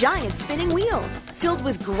our giant spinning wheel, filled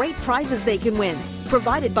with great prizes they can win.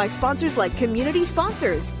 Provided by sponsors like Community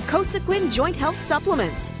Sponsors, Cosequin Joint Health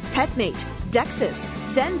Supplements, PetMate, Dexus,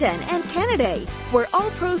 Zenden, and Canaday, where all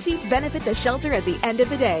proceeds benefit the shelter at the end of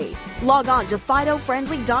the day. Log on to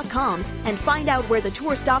FidoFriendly.com and find out where the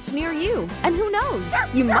tour stops near you. And who knows,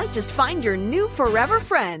 you might just find your new forever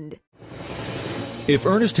friend. If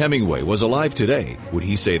Ernest Hemingway was alive today, would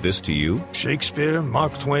he say this to you? Shakespeare,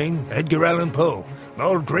 Mark Twain, Edgar Allan Poe,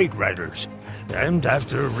 all great writers. And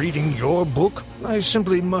after reading your book, I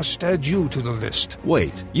simply must add you to the list.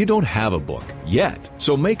 Wait, you don't have a book yet.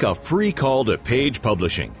 So make a free call to Page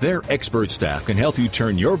Publishing. Their expert staff can help you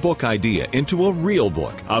turn your book idea into a real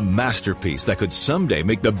book, a masterpiece that could someday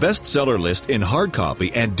make the bestseller list in hard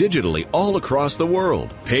copy and digitally all across the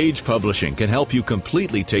world. Page Publishing can help you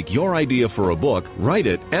completely take your idea for a book, write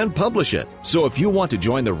it, and publish it. So if you want to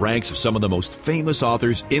join the ranks of some of the most famous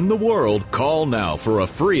authors in the world, call now for a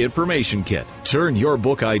free information kit. Turn your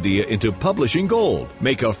book idea into publishing gold.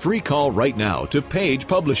 Make a free call right now to Page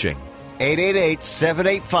Publishing.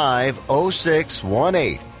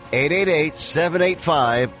 888-785-0618.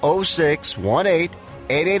 888-785-0618.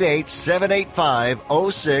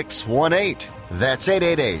 888-785-0618. That's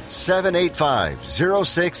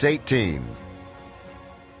 888-785-0618.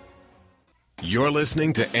 You're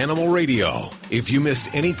listening to Animal Radio. If you missed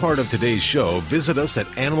any part of today's show, visit us at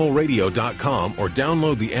animalradio.com or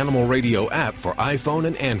download the Animal Radio app for iPhone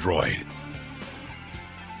and Android.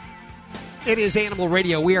 It is Animal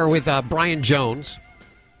Radio. We are with Brian Jones.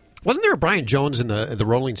 Wasn't there a Brian Jones in the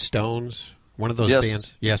Rolling Stones? One of those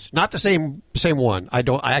bands? Yes. Not the same one. I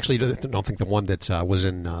actually don't think the one that was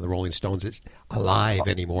in the Rolling Stones is alive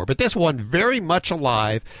anymore. But this one, very much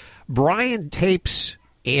alive. Brian tapes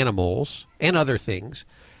animals and other things.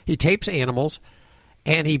 He tapes animals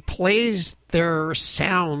and he plays their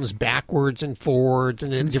sounds backwards and forwards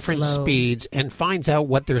and in different speeds and finds out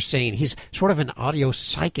what they're saying. He's sort of an audio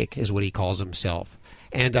psychic is what he calls himself.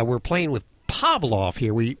 And we're playing with Pavlov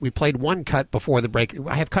here. We played one cut before the break.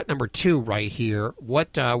 I have cut number 2 right here.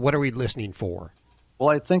 What are we listening for? Well,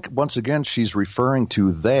 I think once again she's referring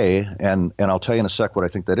to they, and I'll tell you in a sec what I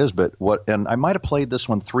think that is. But and I might have played this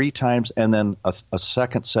one 3 times and then a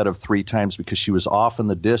second set of 3 times because she was off in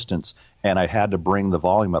the distance and I had to bring the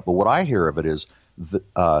volume up. But what I hear of it is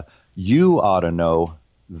you ought to know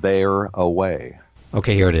they're away.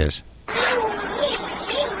 Okay, here it is.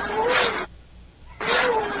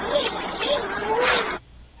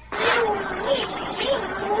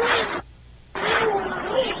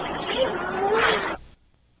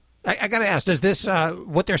 I got to ask, does this,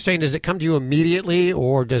 what they're saying, does it come to you immediately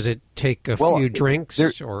or does it take a few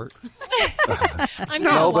drinks? Or I'm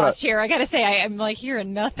not lost here. I got to say, I'm like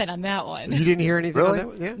hearing nothing on that one. You didn't hear anything Really? on that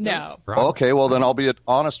one? Yeah? No. Okay, well, then I'll be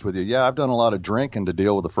honest with you. Yeah, I've done a lot of drinking to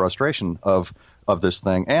deal with the frustration of this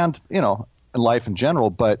thing and, in life in general.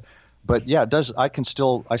 But yeah, it does. I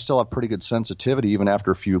still have pretty good sensitivity even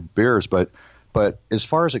after a few beers. But as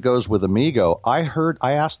far as it goes with Amigo, I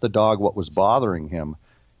asked the dog what was bothering him.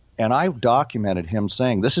 And I documented him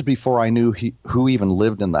saying, this is before I knew who even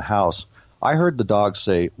lived in the house. I heard the dog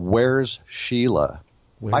say, "Where's Sheila?"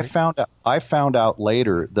 I found out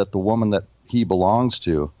later that the woman that he belongs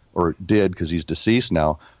to, or did because he's deceased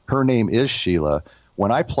now, her name is Sheila.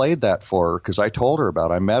 When I played that for her, because I told her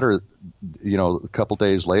about it, I met her, a couple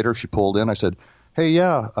days later. She pulled in. I said, "Hey,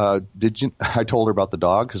 yeah, did you?" I told her about the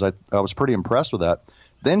dog because I was pretty impressed with that.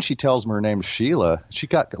 Then she tells me her name's Sheila. She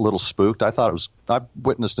got a little spooked. I've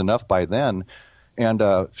witnessed enough by then. And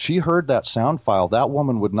she heard that sound file. That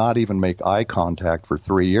woman would not even make eye contact for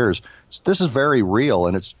 3 years. This is very real,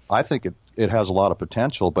 and I think it has a lot of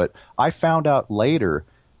potential. But I found out later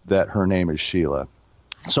that her name is Sheila.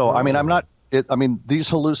 So, these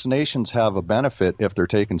hallucinations have a benefit if they're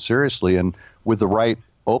taken seriously and with the right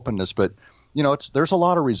openness. But, there's a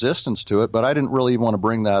lot of resistance to it, but I didn't really even want to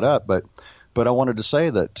bring that up. But I wanted to say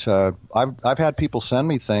that I've had people send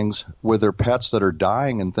me things with their pets that are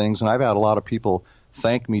dying and things, and I've had a lot of people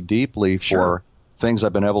thank me deeply for things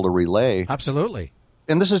I've been able to relay. Absolutely.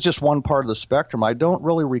 And this is just one part of the spectrum. I don't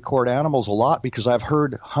really record animals a lot because I've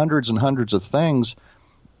heard hundreds and hundreds of things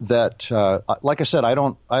that, like I said,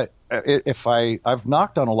 I've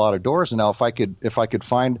knocked on a lot of doors, and now if I could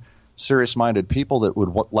find serious-minded people that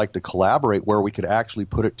would like to collaborate where we could actually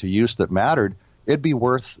put it to use that mattered, it'd be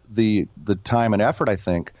worth the time and effort, I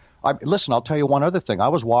think. Listen, I'll tell you one other thing. I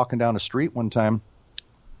was walking down the street one time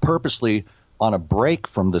purposely on a break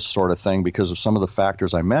from this sort of thing because of some of the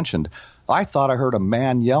factors I mentioned. I thought I heard a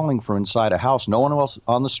man yelling from inside a house. No one else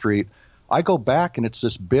on the street. I go back, and it's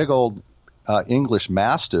this big old English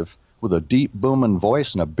Mastiff with a deep booming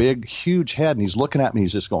voice and a big, huge head, and he's looking at me.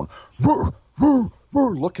 He's just going, "Rrr, rrr,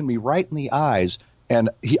 rrr," looking me right in the eyes. And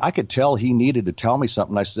I could tell he needed to tell me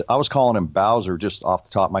something. I was calling him Bowser just off the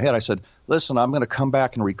top of my head. I said, "Listen, I'm going to come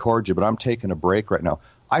back and record you, but I'm taking a break right now."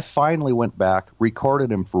 I finally went back, recorded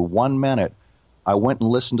him for 1 minute. I went and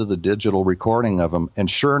listened to the digital recording of him, and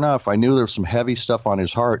sure enough, I knew there was some heavy stuff on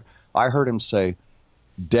his heart. I heard him say,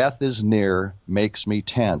 "Death is near, makes me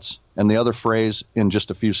tense." And the other phrase in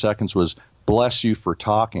just a few seconds was, "Bless you for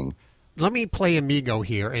talking." let me play Amigo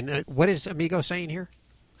here. And what is Amigo saying here?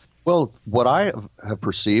 Well, what I have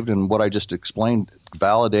perceived and what I just explained,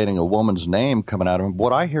 validating a woman's name coming out of him,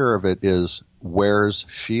 what I hear of it is, where's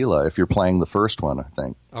Sheila, if you're playing the first one, I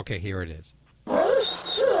think. Okay, here it is.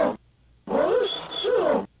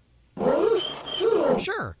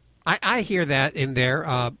 Sure. I hear that in there.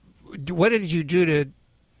 What did you do to...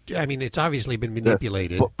 I mean, it's obviously been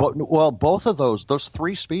manipulated. Well, both of those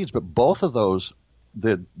 3 speeds, but both of those,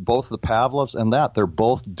 both the Pavlovs and they're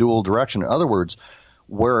both dual direction. In other words,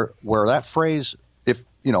 where that phrase, if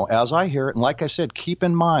as I hear it, and like I said, keep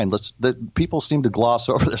in mind, that people seem to gloss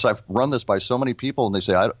over this. I've run this by so many people, and they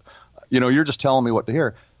say, you're just telling me what to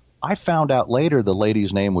hear. I found out later the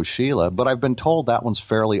lady's name was Sheila, but I've been told that one's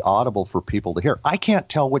fairly audible for people to hear. I can't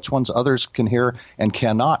tell which ones others can hear and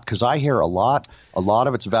cannot, because I hear a lot. A lot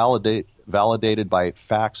of it's validated by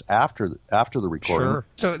facts after the recording. Sure.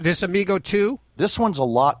 So this Amigo 2? This one's a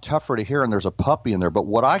lot tougher to hear, and there's a puppy in there. But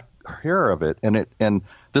what I hear of it, and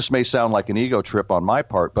this may sound like an ego trip on my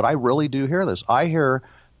part, but I really do hear this. I hear,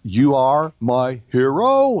 "You are my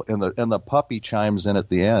hero," and the puppy chimes in at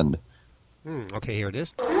the end. Okay, here it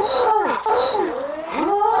is.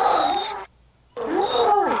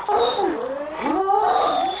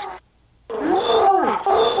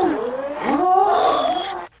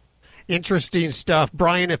 Interesting stuff.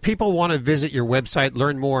 Brian, if people want to visit your website,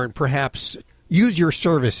 learn more, and perhaps use your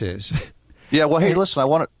services. Yeah, well, hey, listen,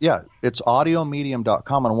 it's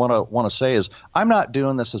audiomedium.com, and what I want to say is I'm not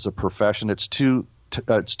doing this as a profession. It's too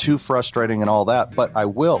frustrating and all that, but I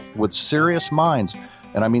will, with serious minds,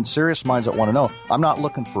 and I mean serious minds that want to know. I'm not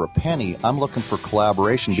looking for a penny. I'm looking for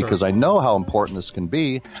collaboration because I know how important this can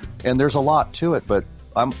be, and there's a lot to it, but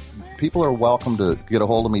people are welcome to get a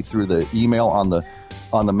hold of me through the email on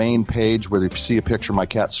the main page where you see a picture of my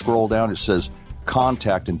cat. Scroll down, it says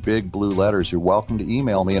contact in big blue letters. You're welcome to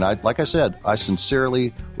email me, and like I said, I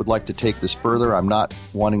sincerely would like to take this further. I'm not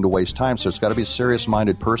wanting to waste time, so it's got to be a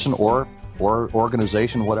serious-minded person or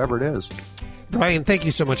organization, whatever it is. Brian, thank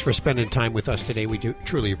you so much for spending time with us today. We do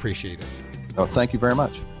truly appreciate it. Oh, thank you very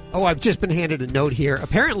much. Oh, I've just been handed a note here.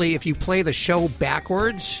 Apparently, if you play the show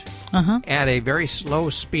backwards at a very slow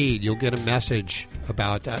speed, you'll get a message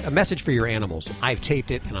about a message for your animals. I've taped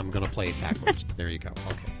it, and I'm going to play it backwards. There you go.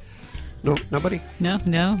 Okay. No, nobody? No.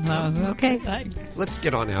 Okay. Let's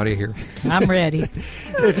get on out of here. I'm ready.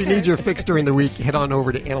 If you need your fix during the week, head on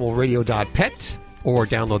over to animalradio.pet or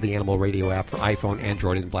download the Animal Radio app for iPhone,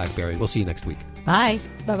 Android, and BlackBerry. We'll see you next week. Bye.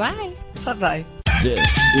 Bye-bye. Bye-bye.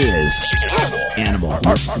 This is Animal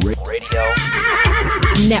Radio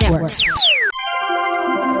Network.